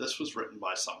was this was written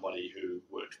by somebody who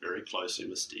worked very closely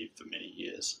with Steve for many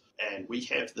years. And we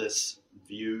have this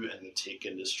view in the tech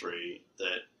industry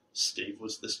that Steve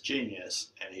was this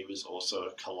genius and he was also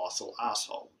a colossal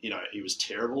asshole. He was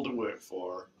terrible to work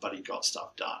for, but he got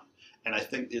stuff done. And I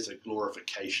think there's a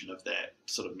glorification of that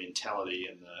sort of mentality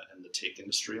in the tech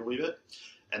industry a wee bit.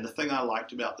 And the thing I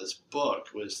liked about this book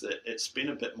was that it spent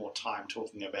a bit more time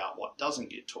talking about what doesn't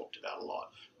get talked about a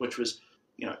lot, which was,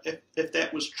 if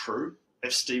that was true,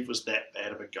 if Steve was that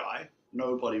bad of a guy,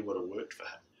 nobody would have worked for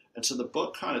him. And so the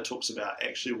book kind of talks about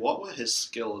actually what were his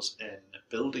skills in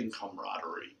building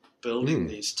camaraderie, building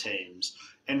these teams,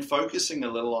 and focusing a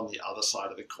little on the other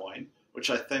side of the coin, which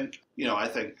I think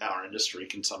our industry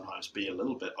can sometimes be a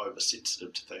little bit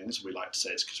oversensitive to things. We like to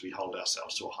say it's because we hold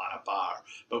ourselves to a higher bar,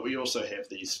 but we also have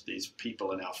these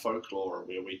people in our folklore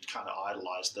where we kind of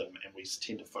idolize them and we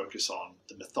tend to focus on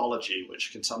the mythology,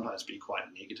 which can sometimes be quite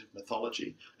negative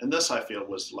mythology. And this, I feel,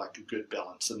 was like a good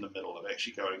balance in the middle of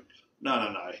actually going,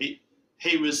 no.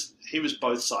 He was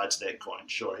both sides of that coin.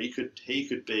 Sure, he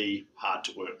could be hard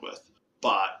to work with,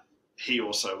 but he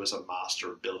also was a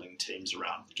master of building teams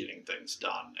around getting things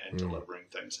done and delivering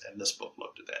things. And this book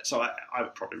looked at that. So I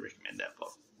would probably recommend that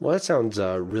book. Well, that sounds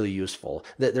really useful.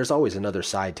 There's always another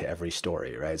side to every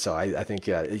story, right? So I think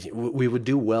we would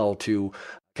do well to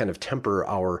kind of temper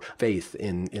our faith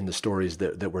in the stories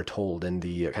that we're told and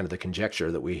the kind of the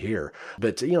conjecture that we hear.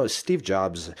 But, Steve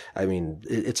Jobs,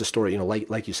 it's a story,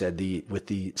 like you said, with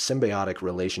the symbiotic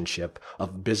relationship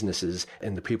of businesses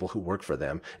and the people who work for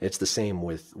them. It's the same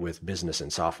with business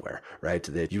and software, right?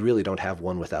 That you really don't have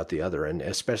one without the other, and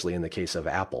especially in the case of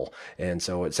Apple. And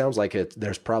so it sounds like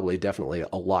there's probably definitely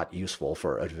a lot useful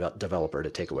for a developer to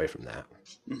take away from that.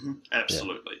 Mm-hmm.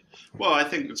 Absolutely. Yeah. Well, I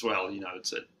think as well,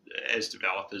 as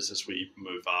developers, as we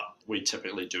move up, we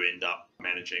typically do end up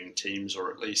managing teams, or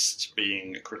at least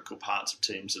being critical parts of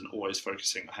teams, and always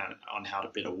focusing on how to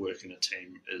better work in a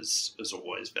team is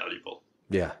always valuable.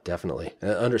 Yeah, definitely.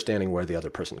 Understanding where the other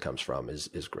person comes from is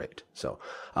great. So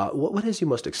what has you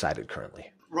most excited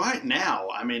currently? Right now,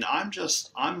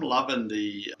 I'm loving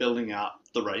the building out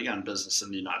the Raygun business in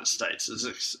the United States.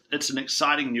 It's an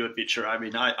exciting new adventure.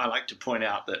 I like to point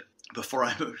out that before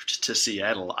I moved to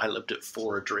Seattle, I lived at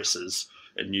 4 addresses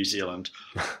in New Zealand,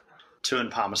 2 in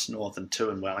Palmerston North and 2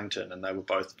 in Wellington, and they were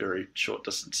both very short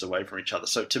distance away from each other.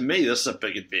 So to me, this is a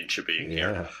big adventure being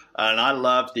here. And I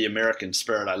love the American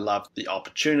spirit. I love the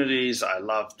opportunities. I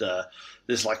love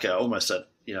there's like almost a,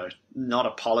 not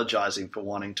apologizing for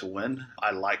wanting to win.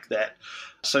 I like that.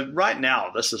 So right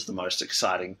now, this is the most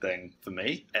exciting thing for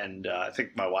me. And I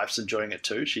think my wife's enjoying it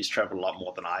too. She's traveled a lot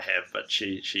more than I have, but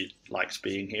she likes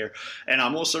being here. And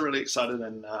I'm also really excited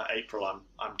in April.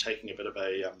 I'm taking a bit of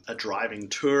a driving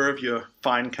tour of your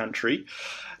fine country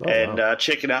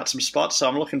checking out some spots. So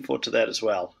I'm looking forward to that as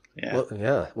well. Yeah. Well,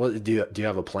 yeah. Well, do you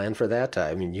have a plan for that?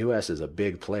 I mean, U.S. is a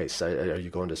big place. Are you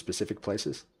going to specific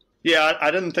places? Yeah, I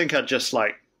didn't think I'd just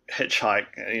hitchhike,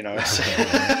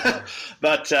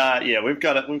 but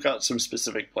we've got some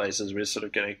specific places. We're sort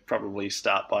of going to probably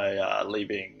start by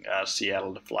leaving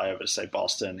Seattle to fly over to say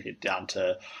Boston, head down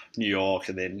to New York,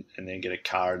 and then get a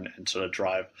car and sort of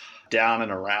drive down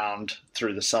and around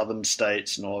through the southern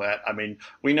states and all that. I mean,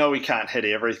 we know we can't hit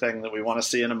everything that we want to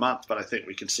see in a month, but I think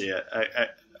we can see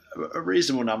a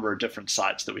reasonable number of different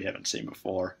sites that we haven't seen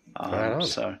before.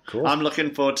 So cool. I'm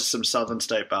looking forward to some Southern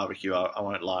State barbecue. I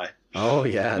won't lie. Oh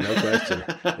yeah, no question.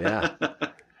 Yeah,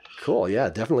 cool. Yeah,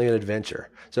 definitely an adventure.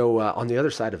 So on the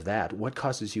other side of that, what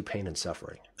causes you pain and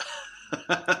suffering?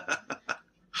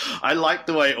 I like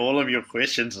the way all of your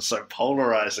questions are so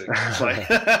polarizing. It's like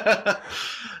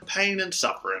pain and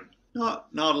suffering. Not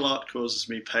a lot causes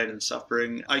me pain and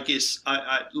suffering. I guess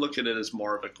I look at it as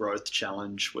more of a growth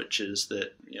challenge, which is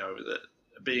that, that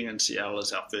being in Seattle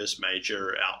is our first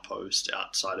major outpost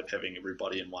outside of having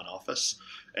everybody in one office,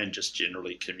 and just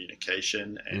generally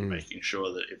communication and making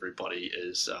sure that everybody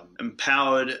is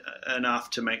empowered enough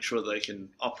to make sure they can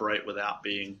operate without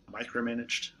being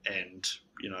micromanaged, and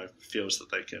feels that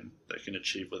they can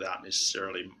achieve without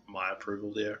necessarily my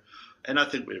approval there. And I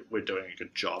think we're doing a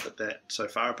good job at that so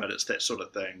far, but it's that sort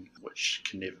of thing which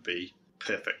can never be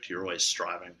perfect. You're always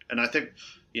striving. And I think,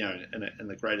 in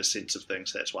the greater sense of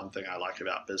things, that's one thing I like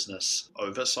about business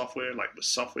over software. Like with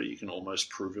software, you can almost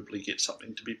provably get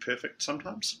something to be perfect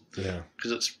sometimes. Yeah.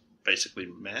 Because it's basically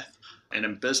math. And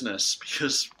in business,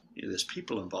 because there's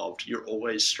people involved, you're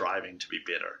always striving to be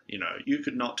better. You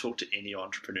could not talk to any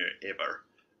entrepreneur ever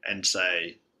and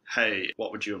say, hey,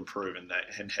 what would you improve in that?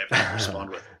 And have them respond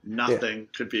with, nothing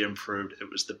could be improved. It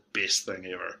was the best thing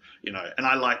ever, and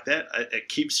I like that. It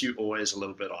keeps you always a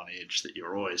little bit on edge, that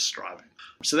you're always striving.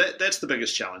 So that's the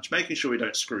biggest challenge, making sure we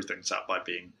don't screw things up by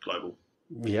being global.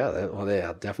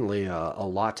 Yeah, definitely a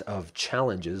lot of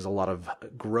challenges, a lot of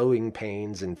growing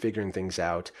pains and figuring things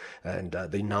out. And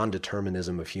the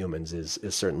non-determinism of humans is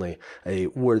certainly a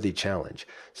worthy challenge.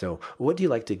 So what do you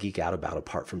like to geek out about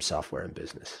apart from software and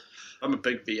business? I'm a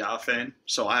big VR fan,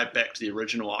 so I backed the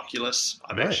original Oculus.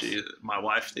 My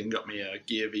wife then got me a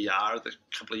Gear VR a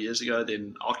couple of years ago.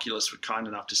 Then Oculus were kind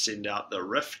enough to send out the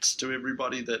Rifts to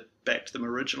everybody that backed them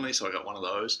originally, so I got one of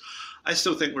those. I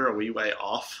still think we're a wee way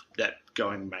off that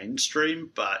going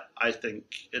mainstream, but I think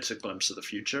it's a glimpse of the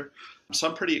future. So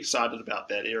I'm pretty excited about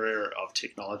that area of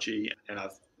technology, and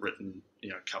I've written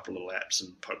a couple of apps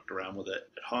and poked around with it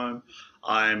at home.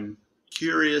 I'm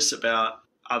curious about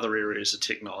other areas of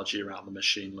technology around the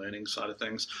machine learning side of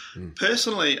things.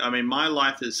 Personally, I mean, my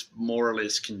life is more or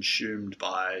less consumed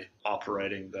by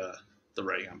operating the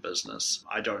Raygun business.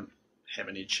 I don't have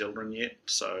any children yet,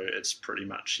 so it's pretty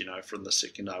much, from the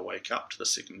second I wake up to the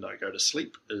second I go to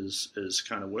sleep is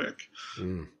kind of work.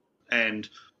 And,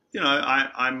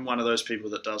 I'm one of those people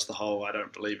that does the whole, I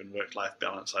don't believe in work-life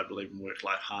balance, I believe in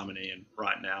work-life harmony. And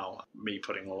right now, me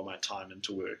putting all of my time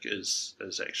into work is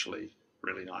actually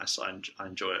really nice. I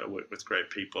enjoy it. I work with great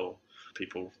people.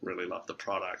 People really love the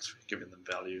products, giving them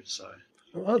value. So,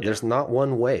 there's not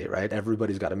one way, right?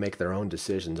 Everybody's got to make their own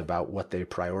decisions about what they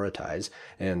prioritize,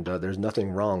 and there's nothing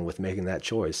wrong with making that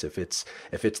choice if it's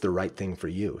the right thing for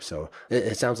you. So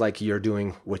it sounds like you're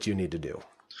doing what you need to do.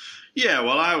 Yeah,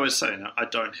 well, I always say I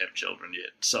don't have children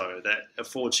yet, so that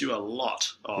affords you a lot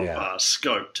of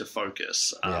scope to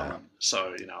focus.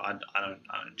 So I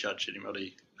don't judge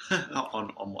anybody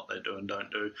on what they do and don't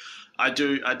do. I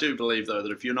do believe though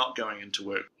that if you're not going into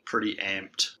work pretty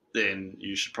amped, then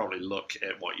you should probably look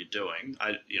at what you're doing.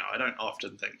 I don't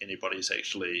often think anybody's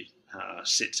actually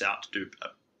sets out to do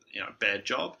a bad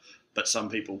job, but some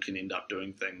people can end up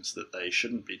doing things that they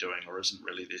shouldn't be doing or isn't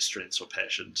really their strengths or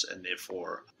passions, and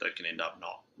therefore they can end up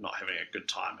not having a good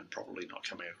time and probably not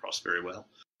coming across very well.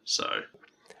 So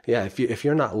Yeah, if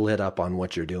you're not lit up on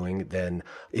what you're doing, then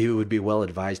it would be well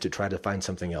advised to try to find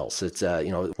something else. It's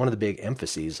one of the big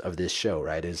emphases of this show,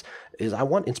 right, is I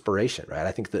want inspiration, right?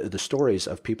 I think the stories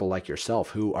of people like yourself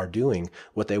who are doing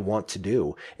what they want to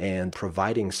do and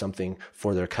providing something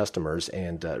for their customers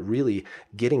and really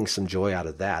getting some joy out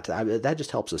of that. That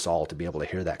just helps us all to be able to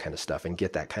hear that kind of stuff and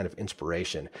get that kind of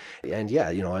inspiration. And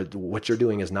yeah, what you're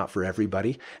doing is not for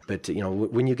everybody, but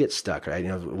when you get stuck, right?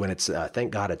 When it's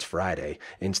thank God it's Friday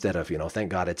instead of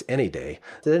thank God it's any day,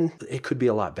 then it could be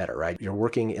a lot better, right? You're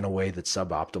working in a way that's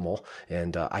suboptimal,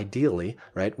 and ideally,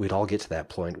 right, we'd all get to that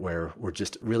point where we're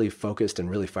just really focused and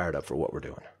really fired up for what we're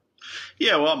doing.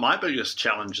 Yeah, well, my biggest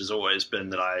challenge has always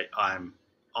been that I'm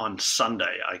on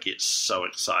Sunday, I get so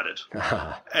excited.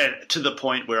 And to the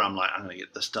point where I'm like, I'm going to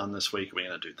get this done this week. We're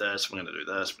going to do this. We're going to do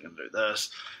this. We're going to do this.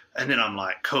 And then I'm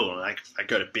like, cool. And I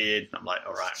go to bed. And I'm like,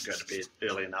 all right, I'm going to bed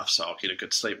early enough so I'll get a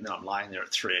good sleep. And then I'm lying there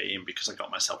at 3 a.m. because I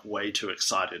got myself way too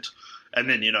excited. And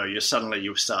then, you start the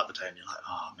day and you're like,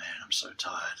 oh, man, I'm so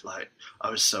tired. Like, I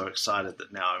was so excited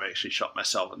that now I've actually shot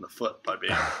myself in the foot by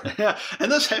being And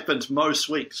this happens most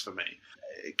weeks for me.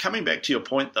 Coming back to your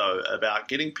point, though, about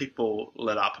getting people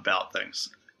lit up about things,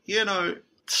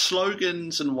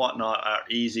 slogans and whatnot are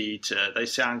they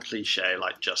sound cliche,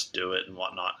 like just do it and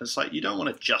whatnot. It's like, you don't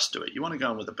want to just do it. You want to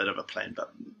go in with a bit of a plan.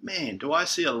 But man, do I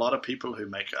see a lot of people who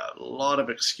make a lot of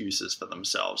excuses for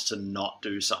themselves to not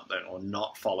do something or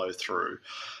not follow through,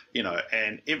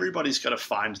 and everybody's got to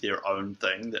find their own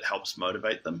thing that helps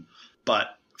motivate them.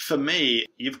 But for me,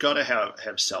 you've got to have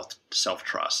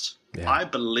self-trust. Yeah. I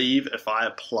believe if I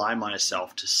apply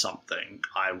myself to something,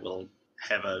 I will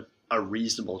have a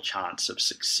reasonable chance of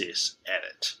success at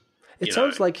it. It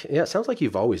sounds like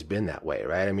you've always been that way,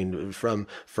 right? I mean, from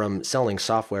selling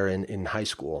software in high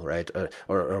school, right,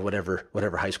 or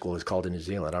whatever high school is called in New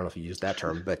Zealand. I don't know if you use that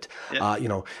term, but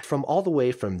yeah. From all the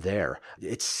way from there,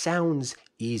 it sounds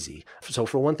easy. So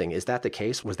for one thing, is that the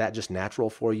case? Was that just natural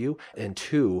for you? And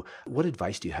two, what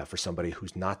advice do you have for somebody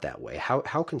who's not that way?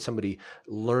 How can somebody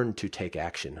learn to take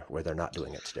action where they're not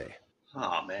doing it today?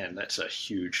 Oh man, that's a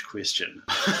huge question.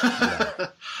 Yeah.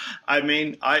 I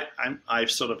mean, I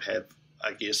sort of have,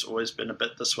 I guess, always been a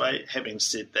bit this way. Having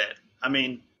said that, I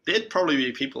mean, there'd probably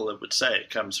be people that would say it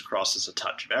comes across as a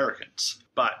touch of arrogance.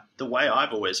 But the way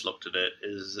I've always looked at it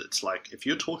is, it's like, if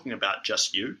you're talking about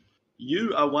just you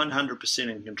are 100%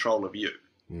 in control of you,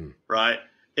 right?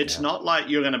 It's not like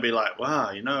you're going to be like,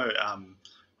 wow,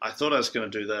 I thought I was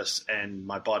going to do this and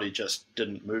my body just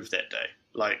didn't move that day.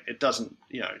 Like, it doesn't,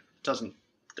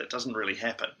 that doesn't really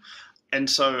happen. And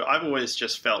so I've always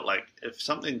just felt like if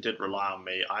something did rely on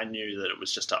me, I knew that it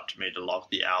was just up to me to log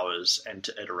the hours and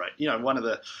to iterate. One of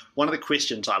the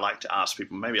questions I like to ask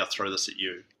people, maybe I'll throw this at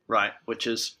you, right? Which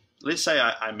is, let's say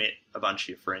I met a bunch of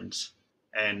your friends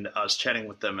and I was chatting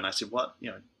with them and I said,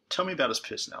 tell me about his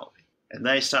personality. And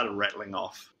they started rattling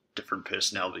off different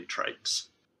personality traits.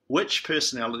 Which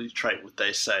personality trait would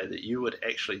they say that you would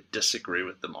actually disagree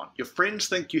with them on? Your friends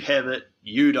think you have it.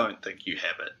 You don't think you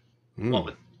have it.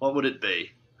 What would it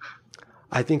be?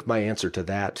 I think my answer to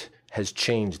that has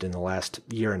changed in the last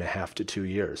year and a half to 2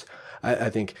 years. I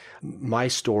think my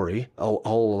story all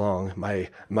along,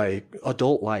 my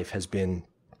adult life has been,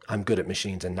 I'm good at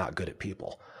machines and not good at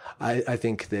people. I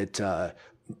think that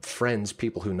friends,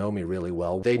 people who know me really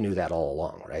well, they knew that all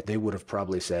along, right? They would have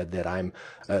probably said that I'm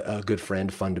a good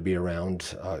friend, fun to be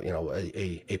around,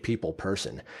 a people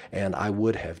person. And I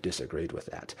would have disagreed with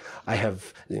that. I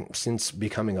have, since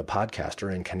becoming a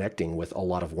podcaster and connecting with a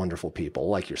lot of wonderful people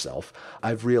like yourself,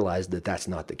 I've realized that that's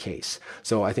not the case.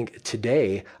 So I think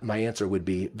today my answer would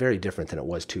be very different than it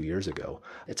was 2 years ago.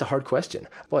 It's a hard question.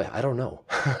 Boy, I don't know.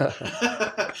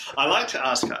 I like to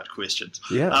ask hard questions.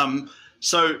 Yeah.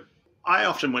 So I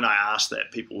often, when I ask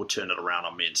that, people will turn it around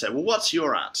on me and say, well, what's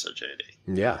your answer, JD?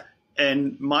 Yeah.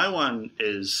 And my one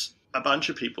is, a bunch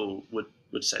of people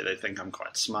would say they think I'm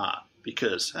quite smart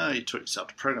because, you taught yourself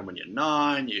to program when you're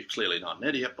 9, you're clearly not an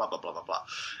idiot, blah, blah, blah, blah, blah.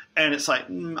 And it's like,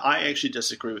 I actually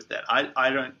disagree with that. I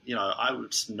don't, I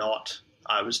was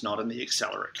not in the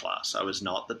accelerate class. I was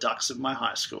not the ducks of my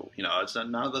high school. It's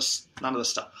none of this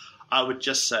stuff. I would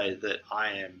just say that I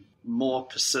am more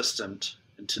persistent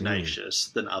and tenacious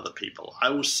than other people. I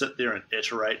will sit there and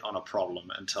iterate on a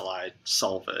problem until I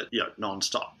solve it,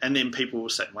 nonstop. And then people will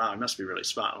say, wow, I must be really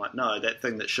smart. I'm like, no, that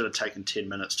thing that should have taken 10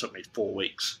 minutes took me 4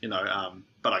 weeks,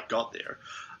 but I got there.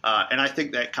 And I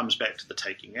think that comes back to the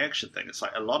taking action thing. It's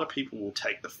like a lot of people will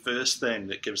take the first thing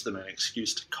that gives them an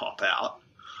excuse to cop out.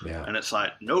 Yeah. And it's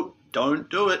like, nope, don't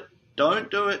do it. Don't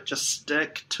do it. Just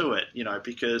stick to it,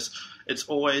 because it's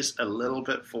always a little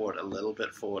bit forward, a little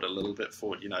bit forward, a little bit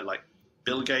forward, like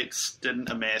Bill Gates didn't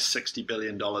amass $60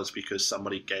 billion because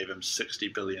somebody gave him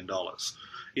 $60 billion.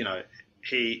 You know,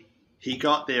 he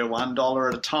got there $1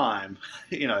 at a time,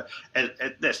 you know, and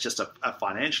that's just a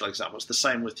financial example. It's the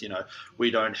same with, you know,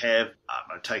 we don't have,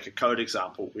 take a code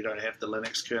example, we don't have the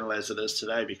Linux kernel as it is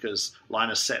today because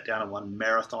Linus sat down in one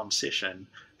marathon session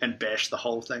and bashed the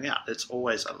whole thing out. It's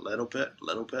always a little bit.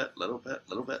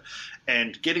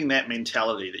 And getting that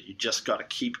mentality that you just got to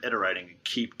keep iterating and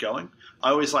keep going.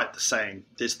 I always like the saying,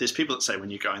 there's people that say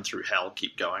when you're going through hell,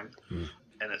 keep going.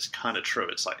 And it's kind of true.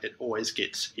 It's like it always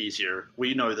gets easier.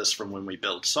 We know this from when we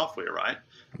build software, right?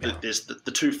 Yeah. There's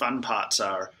the two fun parts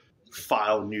are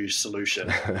file new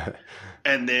solution.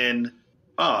 And then,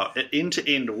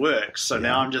 end-to-end works. So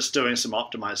now I'm just doing some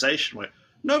optimization work.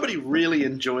 Nobody really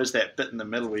enjoys that bit in the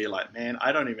middle where you're like, man,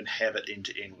 I don't even have it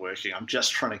end-to-end working. I'm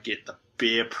just trying to get the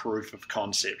bare proof of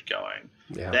concept going.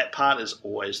 Yeah. That part is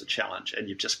always the challenge, and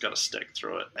you've just got to stick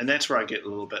through it. And that's where I get a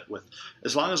little bit with,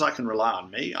 as long as I can rely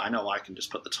on me, I know I can just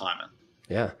put the time in.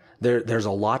 Yeah. There's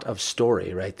a lot of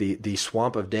story, right? The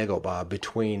swamp of Dagobah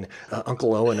between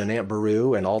Uncle Owen and Aunt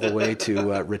Beru and all the way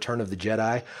to Return of the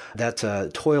Jedi.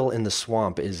 That toil in the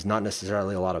swamp is not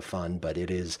necessarily a lot of fun, but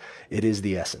it is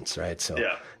the essence, right? So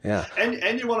yeah.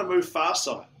 And you want to move fast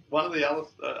on it. One of the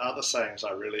other sayings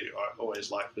I always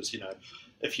liked was, you know,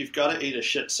 if you've got to eat a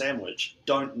shit sandwich,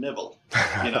 don't nibble.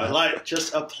 You know, like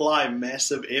just apply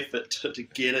massive effort to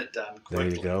get it done quickly.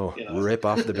 There you go. You know? Rip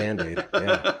off the Band-Aid.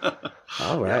 Yeah.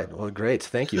 All right. Yeah. Well, great.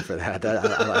 Thank you for that.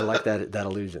 I like that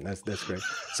illusion. That's great.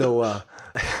 So,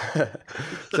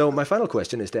 so my final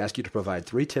question is to ask you to provide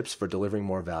 3 tips for delivering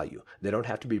more value. They don't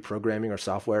have to be programming or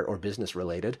software or business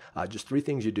related. Just 3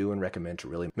 things you do and recommend to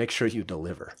really make sure you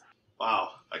deliver.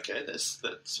 Wow. Okay. That's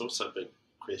also a big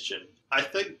question. I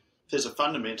think there's a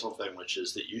fundamental thing, which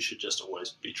is that you should just always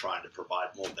be trying to provide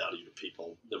more value to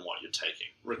people than what you're taking,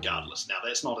 regardless. Now,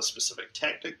 that's not a specific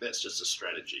tactic. That's just a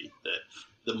strategy that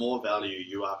the more value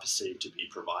you are perceived to be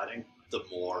providing, the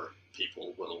more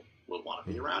people will want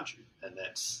to be around you. And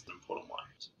that's an important one.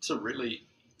 So really,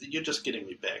 you're just getting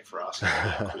me back for asking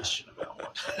that question about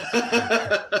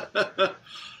what...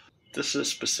 This is a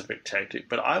specific tactic,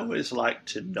 but I always like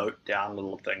to note down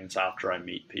little things after I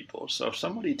meet people. So if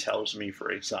somebody tells me,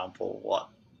 for example,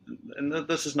 and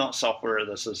this is not software,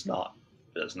 this is not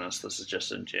business, this is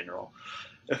just in general.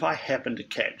 If I happen to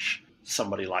catch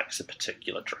somebody likes a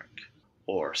particular drink,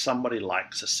 or somebody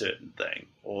likes a certain thing,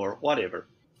 or whatever,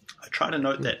 I try to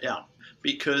note that down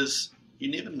because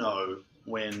you never know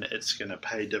when it's going to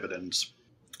pay dividends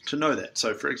to know that.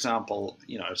 So for example,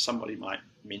 you know, somebody might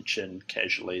mention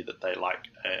casually that they like,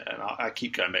 and I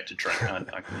keep going back to drink.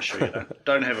 I can assure you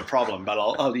don't have a problem, but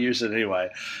I'll use it anyway.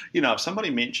 You know, if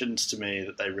somebody mentions to me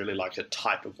that they really like a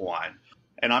type of wine,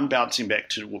 and I'm bouncing back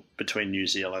to between New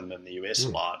Zealand and the US a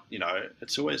lot, you know,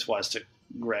 it's always wise to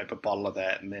grab a bottle of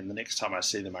that, and then the next time I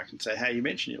see them, I can say, hey, you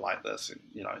mentioned you like this, and,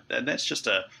 you know, and that's just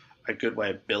a good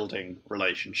way of building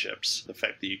relationships. The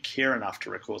fact that you care enough to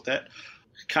record that.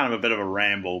 Kind of a bit of a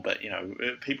ramble, but, you know,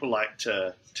 people like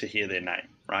to hear their name,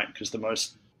 right? Because the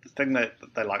thing that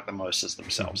they like the most is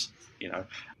themselves, you know.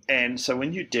 And so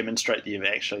when you demonstrate that you've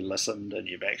actually listened and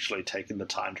you've actually taken the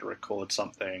time to record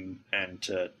something and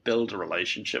to build a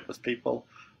relationship with people,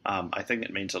 I think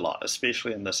it means a lot,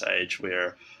 especially in this age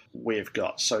where we've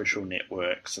got social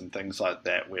networks and things like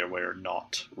that where we're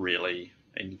not really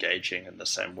engaging in the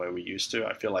same way we used to.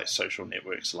 I feel like social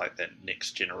networks are like that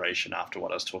next generation after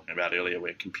what I was talking about earlier,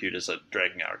 where computers are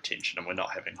dragging our attention and we're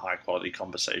not having high quality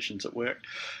conversations at work.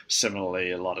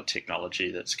 Similarly, a lot of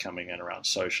technology that's coming in around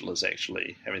social is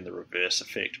actually having the reverse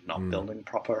effect of not building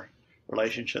proper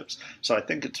relationships. So I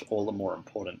think it's all the more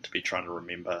important to be trying to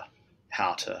remember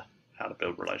how to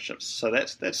build relationships. So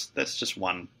that's just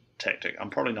one tactic. I'm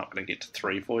probably not going to get to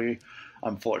 3 for you,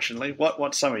 unfortunately.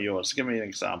 What's some of yours? Give me an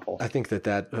example. I think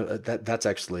that's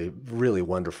actually really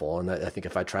wonderful, and I think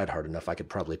if I tried hard enough, I could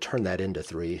probably turn that into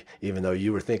 3, even though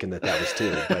you were thinking that was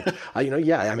 2. But you know,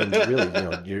 yeah, I mean, really, you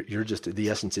know, you're just, the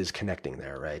essence is connecting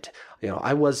there, right? You know,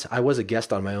 I was a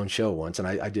guest on my own show once, and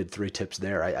I did 3 tips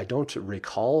there. I don't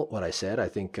recall what I said. I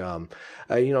think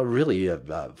you know, really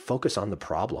focus on the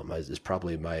problem is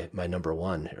probably my number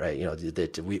 1, right? You know,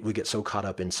 that we get so caught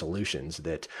up in solutions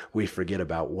that we forget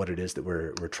about what it is that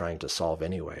we're trying to solve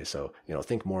anyway. So, you know,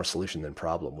 think more solution than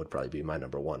problem would probably be my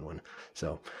number 1 one.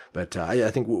 So, but I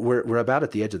think we're about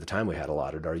at the edge of the time we had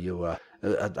allotted. Are you?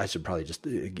 I should probably just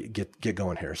get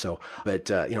going here. So, but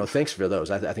you know, thanks for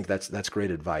those. I think that's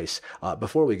great advice.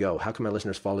 Before we go, how can my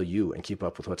listeners follow you and keep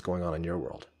up with what's going on in your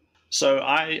world? So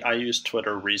I use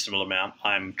Twitter a reasonable amount.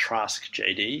 I'm Trask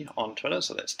JD on Twitter,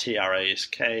 so that's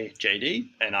Trask JD,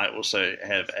 and I also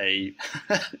have a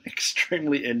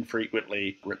extremely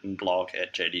infrequently written blog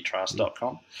at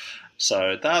jdtrask.com.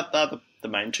 So they're the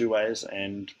main two ways,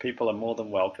 and people are more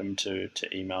than welcome to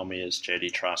email me as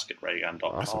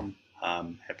jdtrask@raygun.com.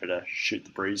 Awesome. Happy to shoot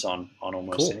the breeze on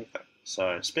almost anything.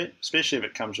 So especially if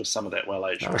it comes with some of that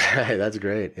well-aged. All right, that's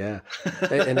great. Yeah.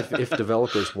 And if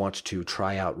developers want to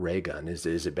try out Raygun, is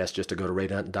it best just to go to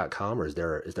raygun.com, or is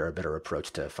there a better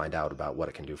approach to find out about what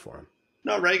it can do for them?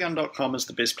 No, Raygun.com is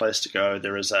the best place to go.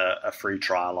 There is a free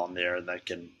trial on there, and they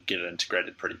can get it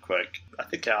integrated pretty quick. I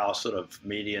think our sort of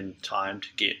median time to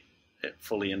get it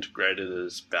fully integrated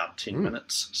is about 10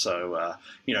 minutes. So,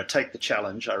 take the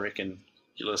challenge. I reckon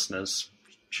your listeners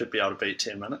should be able to beat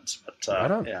 10 minutes. But right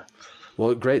on. Yeah.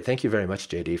 Well, great. Thank you very much,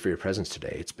 JD, for your presence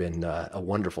today. It's been a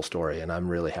wonderful story, and I'm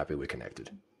really happy we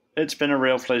connected. It's been a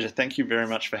real pleasure. Thank you very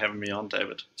much for having me on,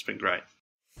 David. It's been great.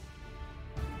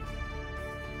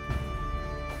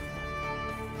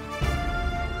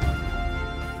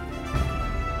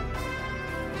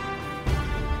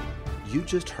 You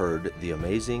just heard the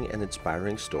amazing and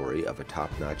inspiring story of a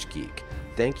top-notch geek.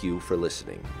 Thank you for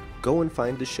listening. Go and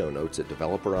find the show notes at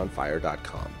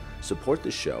developeronfire.com. Support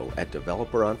the show at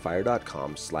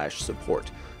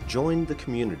developeronfire.com/support. Join the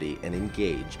community and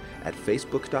engage at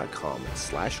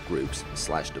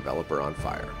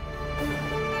facebook.com/groups/developeronfire.